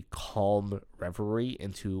 very calm reverie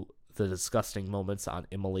into the disgusting moments on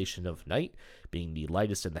Immolation of Night, being the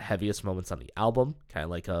lightest and the heaviest moments on the album, kind of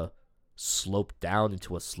like a slope down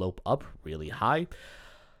into a slope up really high.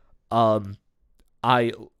 Um,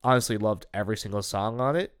 I honestly loved every single song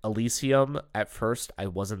on it. Elysium, at first, I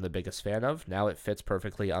wasn't the biggest fan of. Now it fits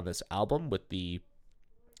perfectly on this album with the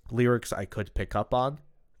lyrics I could pick up on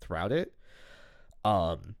throughout it.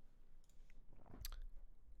 Um,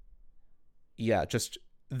 yeah, just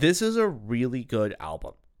this is a really good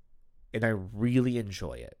album, and I really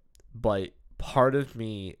enjoy it. But part of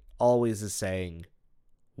me always is saying,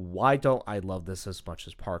 why don't I love this as much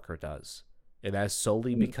as Parker does? And that's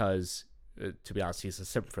solely because, to be honest, he's a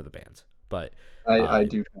simp for the band. But I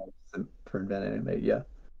do kind of simp for Animate, yeah,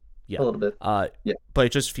 yeah, a little bit. Yeah. But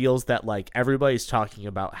it just feels that like everybody's talking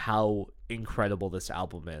about how incredible this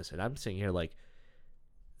album is, and I'm sitting here like,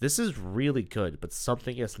 this is really good, but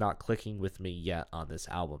something is not clicking with me yet on this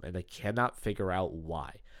album, and I cannot figure out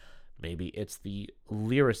why. Maybe it's the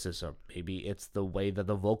lyricism. Maybe it's the way that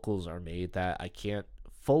the vocals are made that I can't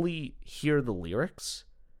fully hear the lyrics,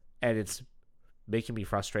 and it's making me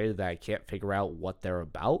frustrated that I can't figure out what they're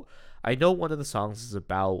about. I know one of the songs is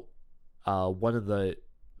about one of the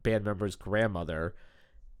band members' grandmother,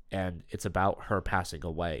 and it's about her passing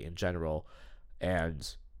away in general,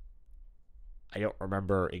 and I don't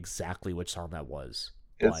remember exactly which song that was.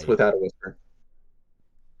 It's But Without a Whisper.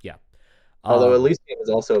 yeah. Although Elysium is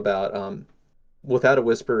also about Without a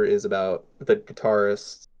Whisper is about the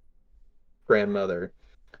guitarist's grandmother.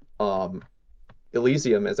 Um,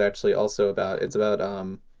 Elysium is actually also about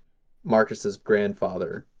Marcus's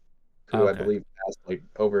grandfather, who I Okay. believe passed like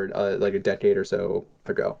over like a decade or so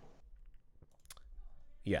ago.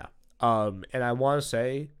 Yeah. And I want to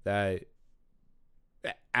say that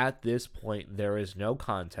at this point, there is no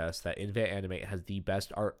contest that Invent Animate has the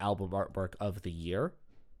best album artwork of the year.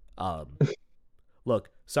 Um, look,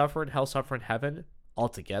 Suffer in Hell, Suffer in Heaven,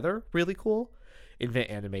 altogether, really cool. Invent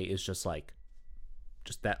Animate is just like,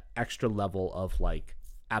 just that extra level of like,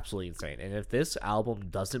 absolutely insane. And if this album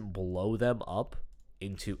doesn't blow them up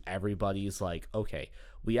into everybody's like, okay,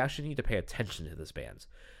 we actually need to pay attention to this band.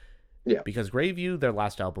 Yeah. Because Greyview, their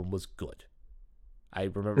last album, was good. I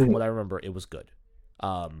remember, from what I remember, it was good.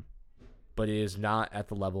 But it is not at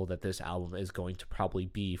the level that this album is going to probably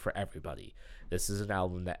be for everybody. This is an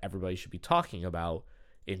album that everybody should be talking about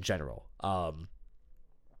in general.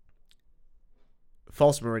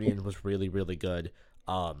 False Meridian was really, really good.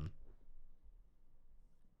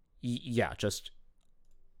 Yeah, just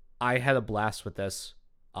I had a blast with this.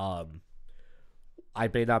 I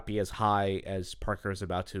may not be as high as Parker is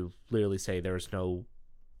about to literally say there's no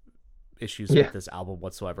issues with this album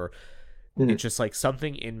whatsoever. It's just like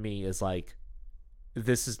something in me is like,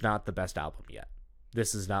 this is not the best album yet.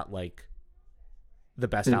 This is not like the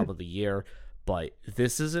best album of the year, but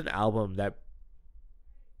this is an album that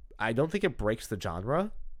I don't think it breaks the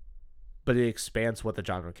genre, but it expands what the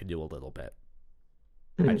genre can do a little bit.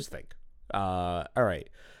 I just think. All right.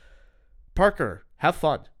 Parker, have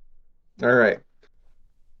fun. All right.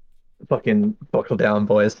 Fucking buckle down,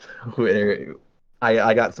 boys.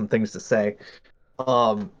 I got some things to say.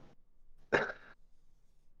 Um,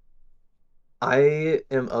 I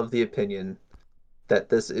am of the opinion that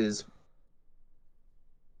this is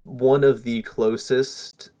one of the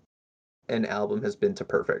closest an album has been to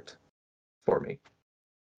perfect for me.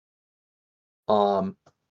 Um,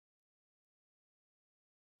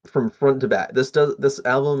 from front to back. This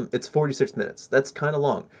album, it's 46 minutes. That's kind of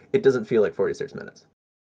long. It doesn't feel like 46 minutes.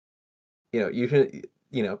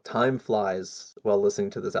 Time flies while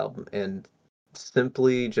listening to this album, and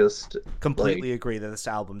simply just Completely agree that this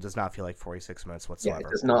album does not feel like 46 minutes yeah, it whatsoever.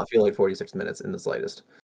 does not feel like 46 minutes in the slightest.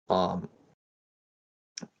 Um,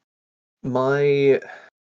 my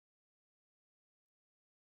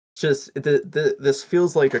just this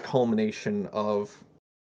feels like a culmination of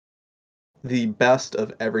the best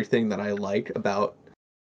of everything that I like about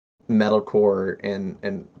metalcore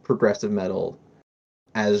and progressive metal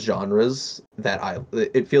as genres.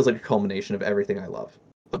 It feels like a culmination of everything I love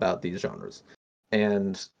about these genres.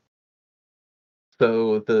 And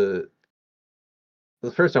so the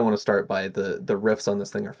first I want to start by the riffs on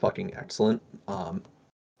this thing are fucking excellent.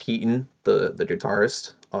 Keaton, the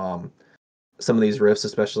guitarist, some of these riffs,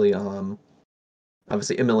 especially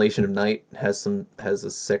obviously Immolation of Night has a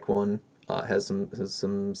sick one, has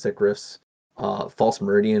some sick riffs. False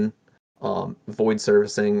Meridian, Void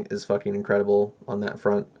Servicing is fucking incredible on that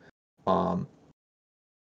front. Um,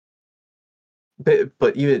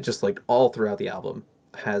 but even just like all throughout the album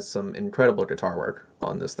has some incredible guitar work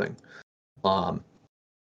on this thing. Um,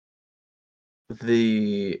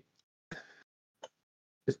 the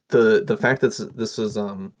the fact that this was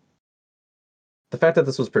the fact that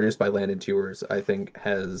this was produced by Landon Tewers, I think,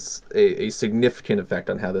 has a significant effect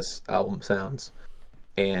on how this album sounds.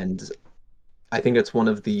 And I think it's one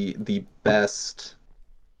of the best,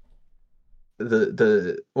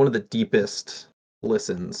 the one of the deepest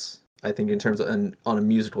listens, I think, in terms of on a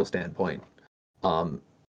musical standpoint, um,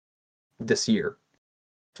 this year,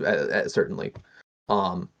 certainly.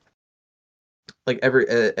 Um, like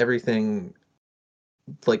everything,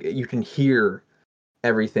 like you can hear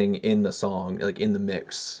everything in the song, like in the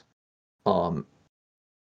mix, um,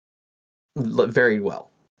 very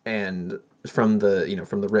well. And from the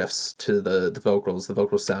from the riffs to the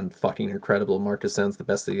vocals sound fucking incredible. Marcus sounds the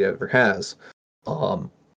best that he ever has.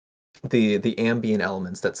 Um, the ambient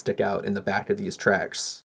elements that stick out in the back of these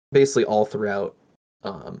tracks, basically all throughout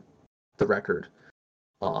um, the record.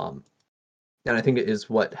 Um, and I think it is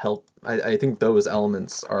what help. I think those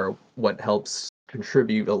elements are what helps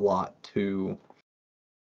contribute a lot to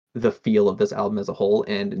the feel of this album as a whole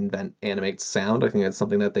and invent Animate's sound. I think that's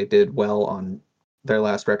something that they did well on their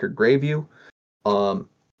last record, Greyview. Um,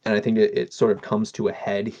 and I think it sort of comes to a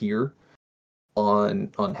head here on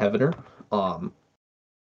Heavener. Um,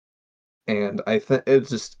 and I think it's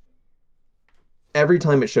just every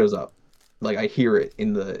time it shows up, like I hear it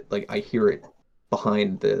in the like I hear it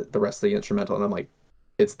behind the rest of the instrumental, and I'm like,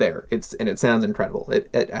 it's there. And it sounds incredible. It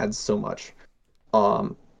adds so much.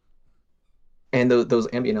 Um, and those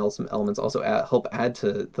ambient elements also help add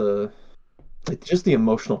to the like just the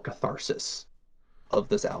emotional catharsis of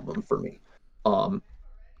this album for me. Um,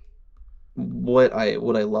 what I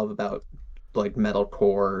love about like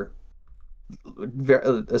metalcore,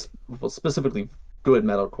 very, well, specifically good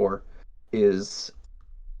metalcore, is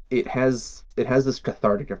it has this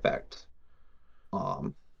cathartic effect.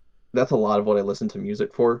 Um, that's a lot of what I listen to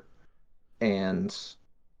music for, and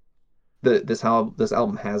this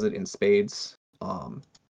album has it in spades.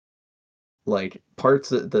 Like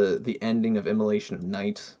parts of the ending of Immolation of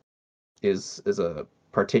Night is a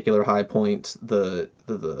particular high point. The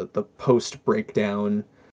post breakdown,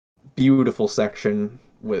 beautiful section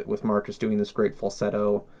with Marcus doing this great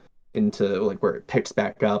falsetto into like where it picks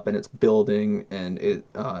back up and it's building and it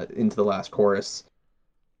into the last chorus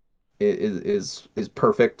is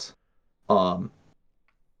perfect. Um,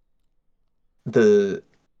 the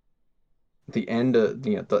the end of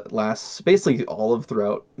the last basically all of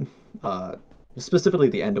throughout uh specifically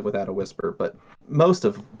the end of Without a Whisper, but most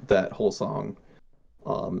of that whole song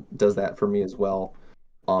does that for me as well.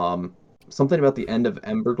 Um, Something about the end of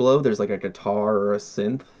Emberglow, there's like a guitar or a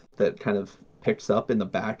synth that kind of picks up in the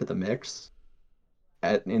back of the mix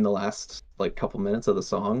in the last like couple minutes of the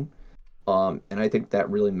song. And I think that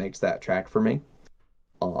really makes that track for me.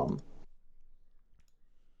 Um,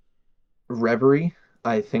 Reverie,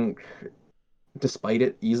 I think, despite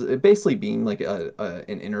it basically being like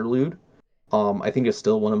an interlude, I think is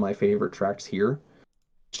still one of my favorite tracks here,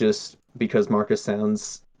 just because Marcus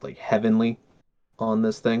sounds like heavenly on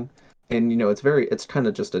this thing. And it's kind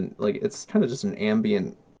of just an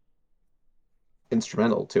ambient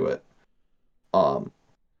instrumental to it. Um,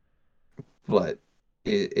 but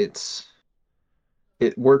it's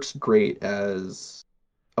it works great as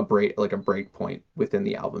a break point within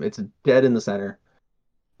the album. It's dead in the center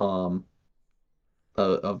um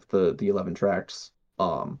of the 11 tracks.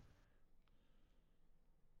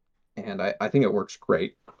 And I think it works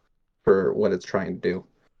great for what it's trying to do.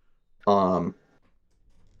 Um,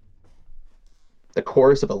 the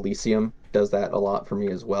chorus of Elysium does that a lot for me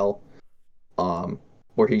as well.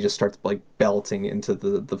 Where he just starts like belting into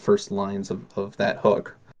the first lines of that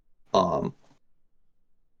hook. Um,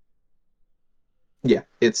 yeah,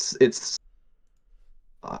 it's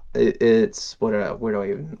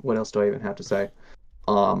what else do I even have to say?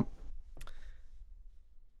 Um,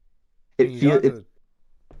 I mean, it you don't feel have it to.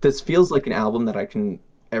 this feels like an album that I can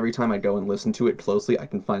every time I go and listen to it closely, I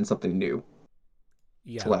can find something new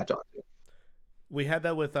to Yeah, latch on to. we had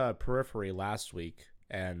that with Periphery last week,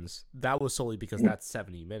 and that was solely because that's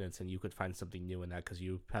 70 minutes, and you could find something new in that because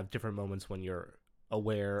you have different moments when you're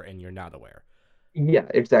aware and you're not aware. Yeah,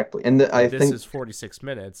 exactly. And I This think is 46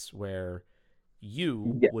 minutes where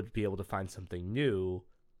you yeah, would be able to find something new,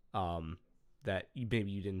 that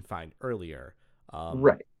maybe you didn't find earlier. Um,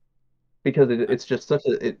 right. Because I, it's just such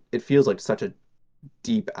a it feels like such a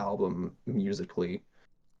deep album musically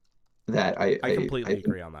that I I completely think,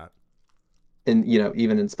 agree on that. and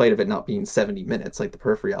even in spite of it not being 70 minutes like the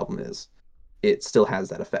Periphery album is, it still has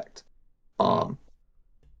that effect. Mm. Um,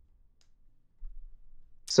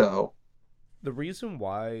 so The reason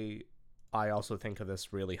why I also think of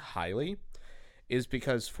this really highly is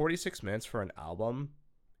because 46 minutes for an album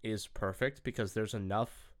is perfect because there's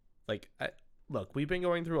enough, like look, we've been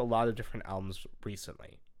going through a lot of different albums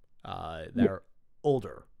recently that Yeah. are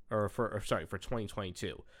older, or sorry, for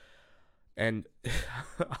 2022. And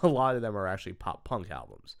a lot of them are actually pop punk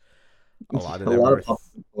albums. A lot of them are A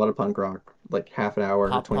lot of punk rock, like half an hour,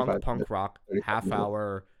 pop punk, 25 punk minutes, rock, 35 half minutes.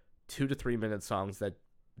 hour, 2 to 3 minute songs that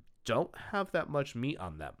don't have that much meat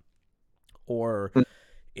on them. Or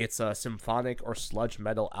it's a symphonic or sludge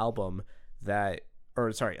metal album that,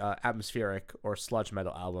 or sorry, atmospheric or sludge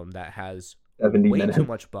metal album that has 70 way too minutes.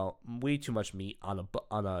 much way too much meat on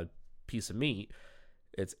a piece of meat.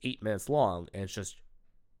 It's 8 minutes long, and it's just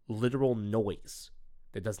literal noise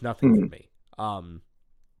that does nothing for Hmm. me.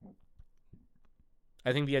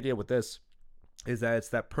 I think the idea with this is that it's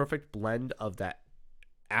that perfect blend of that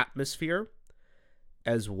atmosphere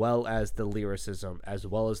as well as the lyricism, as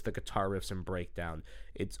well as the guitar riffs and breakdown.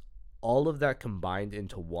 It's all of that combined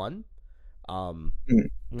into one. Hmm.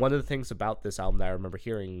 One of the things about this album that I remember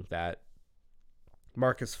hearing that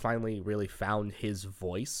Marcus finally really found his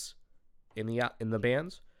voice in the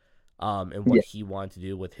bands, and what Yeah. he wanted to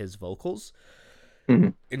do with his vocals,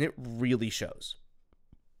 Mhm. and it really shows.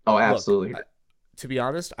 Oh, Look, absolutely. to be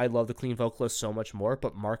honest, I love the clean vocalist so much more,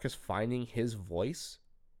 but Marcus finding his voice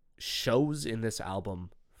shows in this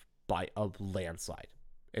album by a landslide.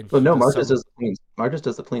 And But he no, does Marcus some does the cleans. Marcus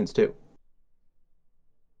does the cleans too.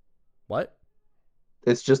 what?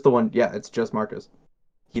 It's just the one. Yeah, it's just Marcus.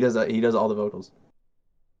 He does all the vocals.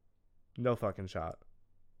 No fucking shot.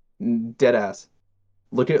 Dead ass.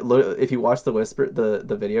 Look if you watch the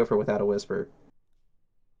video for Without a Whisper.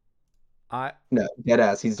 I No, dead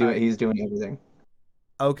ass. I He's doing everything.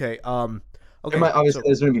 okay. There Okay. might obviously So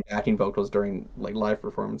there's going to be backing vocals during like live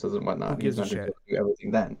performances and who whatnot. He's gives a not going to shit? do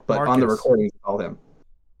everything then, but on the Marcus. recordings, it's all him.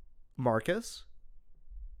 Marcus.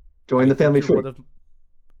 Join I the think family you're tree.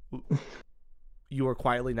 one of you are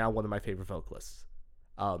quietly now one of my favorite vocalists.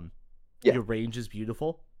 Um, Yeah, your range is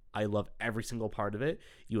beautiful. I love every single part of it.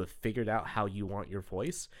 You have figured out how you want your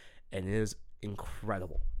voice, and it is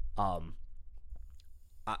incredible.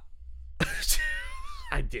 I,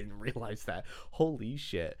 I didn't realize that. Holy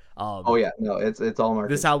shit. oh yeah, no, it's all This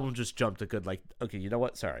Marcus. album just jumped a good like. Okay, you know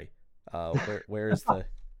what? Sorry. Where is the?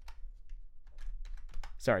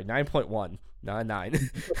 Sorry, 9.1, not 9.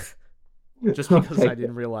 Just because Okay. I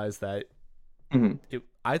didn't realize that Mhm.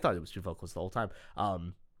 I thought it was two vocals the whole time.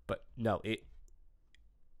 But no,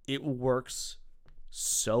 it works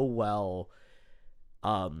so well.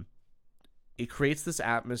 Um, it creates this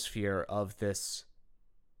atmosphere of this.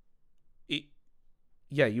 It,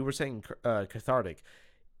 yeah, you were saying cathartic.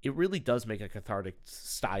 It really does make a cathartic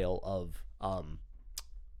style of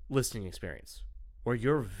listening experience, where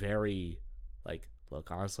you're very like, look,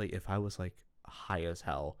 honestly, if I was like high as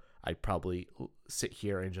hell, I'd probably sit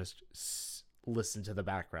here and just listen to the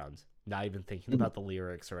background, not even thinking Mhm. about the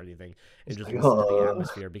lyrics or anything, and It's just like, listen to the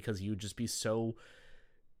atmosphere, because you'd just be so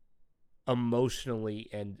emotionally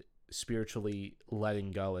and spiritually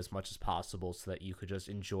letting go as much as possible so that you could just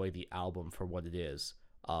enjoy the album for what it is.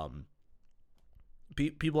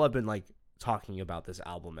 People have been like talking about this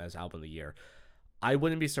album as album of the year. I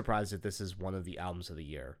wouldn't be surprised if this is one of the albums of the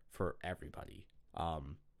year for everybody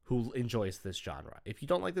who enjoys this genre. If you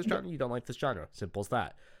don't like this yeah. genre, you don't like this genre. Simple as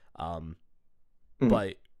that. Mhm.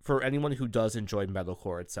 But for anyone who does enjoy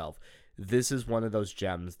metalcore itself, this is one of those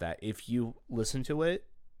gems that if you listen to it,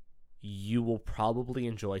 you will probably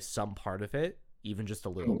enjoy some part of it, even just a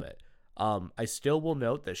little Mhm. bit. I still will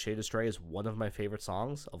note that Shade of Stray is one of my favorite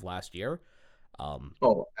songs of last year,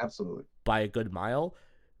 Oh, absolutely. by a good mile.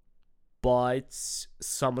 But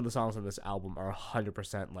some of the songs on this album are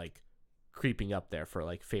 100% like creeping up there for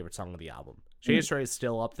like favorite song of the album. Shade of Mhm. Stray is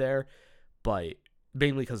still up there, but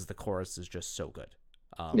mainly because the chorus is just so good.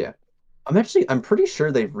 Yeah, I'm pretty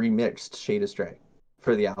sure they've remixed Shade of Stray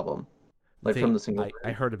for the album, like from the single I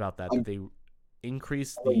version. heard about that I'm they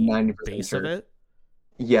increased like the 90% bass of sure. it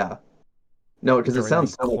Yeah, no, because it during the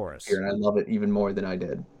sounds so much chorus. bigger, and I love it even more than I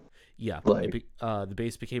did. Yeah, Like, the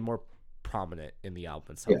bass became more prominent in the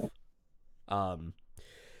album yeah. itself. Um,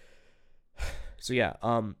 so yeah,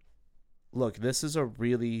 look, this is a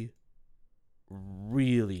really,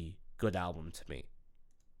 really good album to me.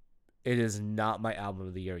 It is not my album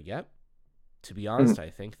of the year yet. To be Mhm. honest, I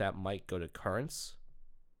think that might go to Currents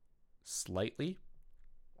slightly.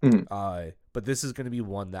 Mhm. But this is going to be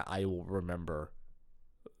one that I will remember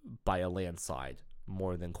by a landslide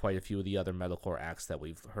more than quite a few of the other metalcore acts that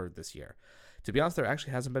we've heard this year. To be honest, there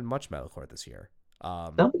actually hasn't been much metalcore this year.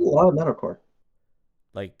 Not a lot of metalcore.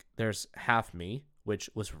 Like there's Half Me, which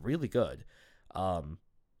was really good, or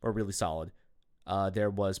really solid. There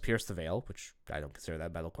was Pierce the Veil, which I don't consider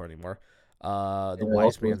that metalcore anymore. The And it Wise also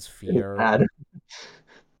was Man's really Fear. bad.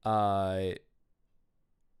 Uh,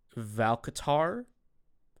 Valkatar.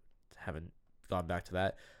 Haven't gone back to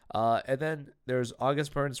that. And then there's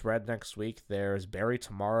August Burns Red next week. There's Barry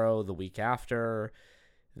tomorrow, the week after.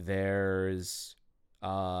 There's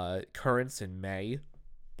Currents in May.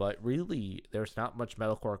 But really, there's not much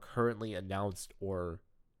metalcore currently announced or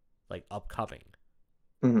like upcoming.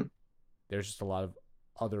 Mm-hmm. There's just a lot of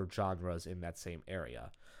other genres in that same area.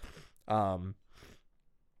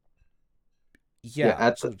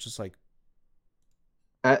 Yeah, so just like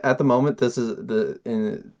at the moment, this is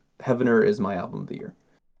Heavener is my album of the year,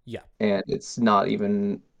 yeah, and it's not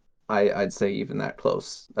even I'd say even that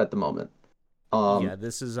close at the moment. yeah.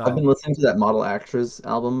 This is I've been listening to that Model Actress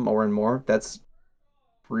album more and more. That's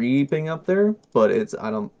creeping up there, but I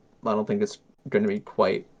don't think it's going to be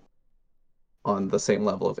quite on the same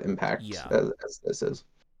level of impact yeah. as this is.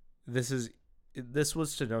 This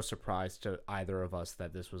was to no surprise to either of us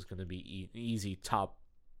that this was going to be easy top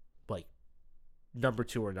like number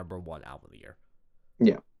 2 or number 1 album of the year.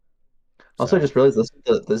 Yeah. Also, I So just realized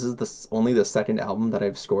this is only the second album that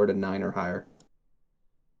I've scored a 9 or higher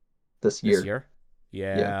this this year. year,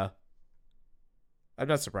 Yeah. yeah, I'm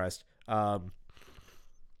not surprised.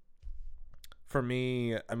 For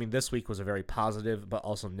me, I mean, this week was a very positive but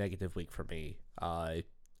also negative week for me. I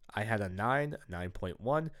had a 9, a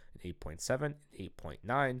 9.1, an 8.7, an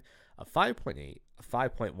 8.9, a 5.8, a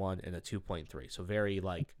 5.1, and a 2.3. So very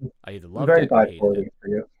like I either loved Very it or hated bipolar it. for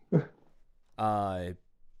you. Uh,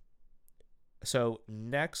 so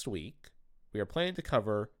next week we are planning to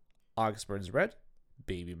cover August Burns Red,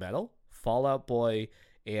 Baby Metal, Fallout Boy,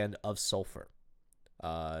 and Of Sulfur.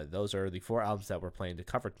 Those are the 4 albums that we're planning to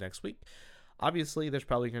cover next week. Obviously, there's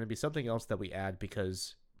probably going to be something else that we add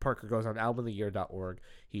because Parker goes on albumoftheyear.org.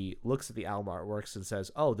 He looks at the album artworks and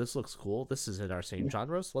says, "Oh, this looks cool. This is in our same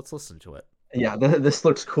genres. Let's listen to it." Yeah, this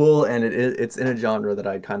looks cool, and it's in a genre that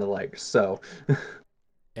I kind of like. So,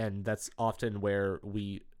 And that's often where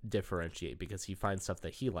we differentiate because he finds stuff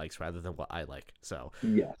that he likes rather than what I like. So,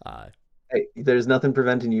 yeah. uh, Hey, there's nothing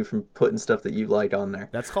preventing you from putting stuff that you like on there.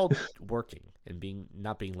 that's called working and being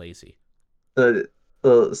not being lazy. Uh,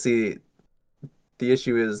 See, the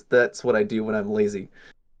issue is that's what I do when I'm lazy.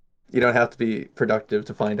 You don't have to be productive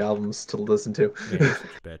to find albums to listen to. Man, you're such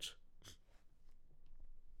a bitch.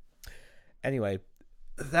 Anyway,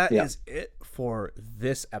 that Yeah. is it for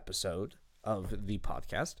this episode of the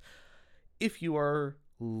podcast. If you are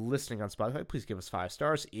listening on Spotify, please give us 5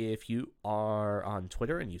 stars. If you are on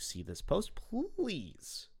Twitter and you see this post,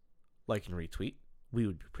 please like and retweet. We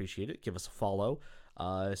would appreciate it. Give us a follow.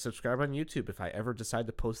 Subscribe on YouTube if I ever decide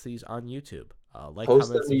to post these on YouTube. Like, Post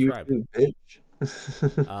comment, them to subscribe. YouTube,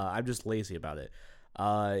 bitch. I'm just lazy about it.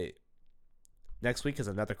 Next week is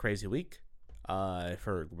another crazy week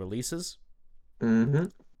for releases. Mm-hmm.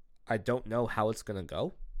 I don't know how it's going to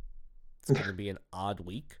go. It's going to be an odd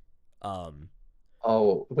week.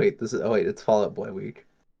 Oh wait, it's Fallout Boy week.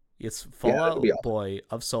 It's Yeah, that could be Fallout awesome. Boy,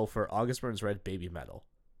 Of Sulfur, August Burns Red, Baby Metal.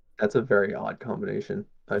 That's a very odd combination,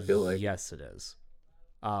 I feel like. Yes, it is.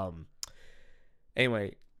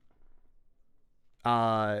 Anyway,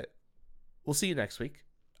 we'll see you next week.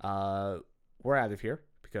 We're out of here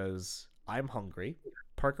because I'm hungry.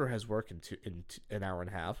 Parker has work in an hour and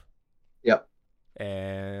a half. Yep.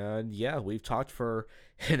 And yeah, we've talked for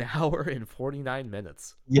an hour and 49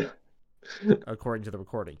 minutes. Yeah. According to the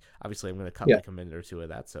recording. Obviously, I'm going to cut Yeah. like a minute or two of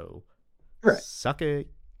that, so Right. suck it.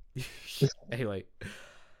 Anyway,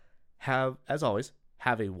 as always,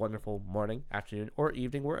 have a wonderful morning, afternoon, or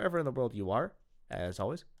evening, wherever in the world you are. As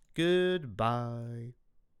always, goodbye.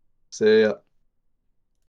 See ya.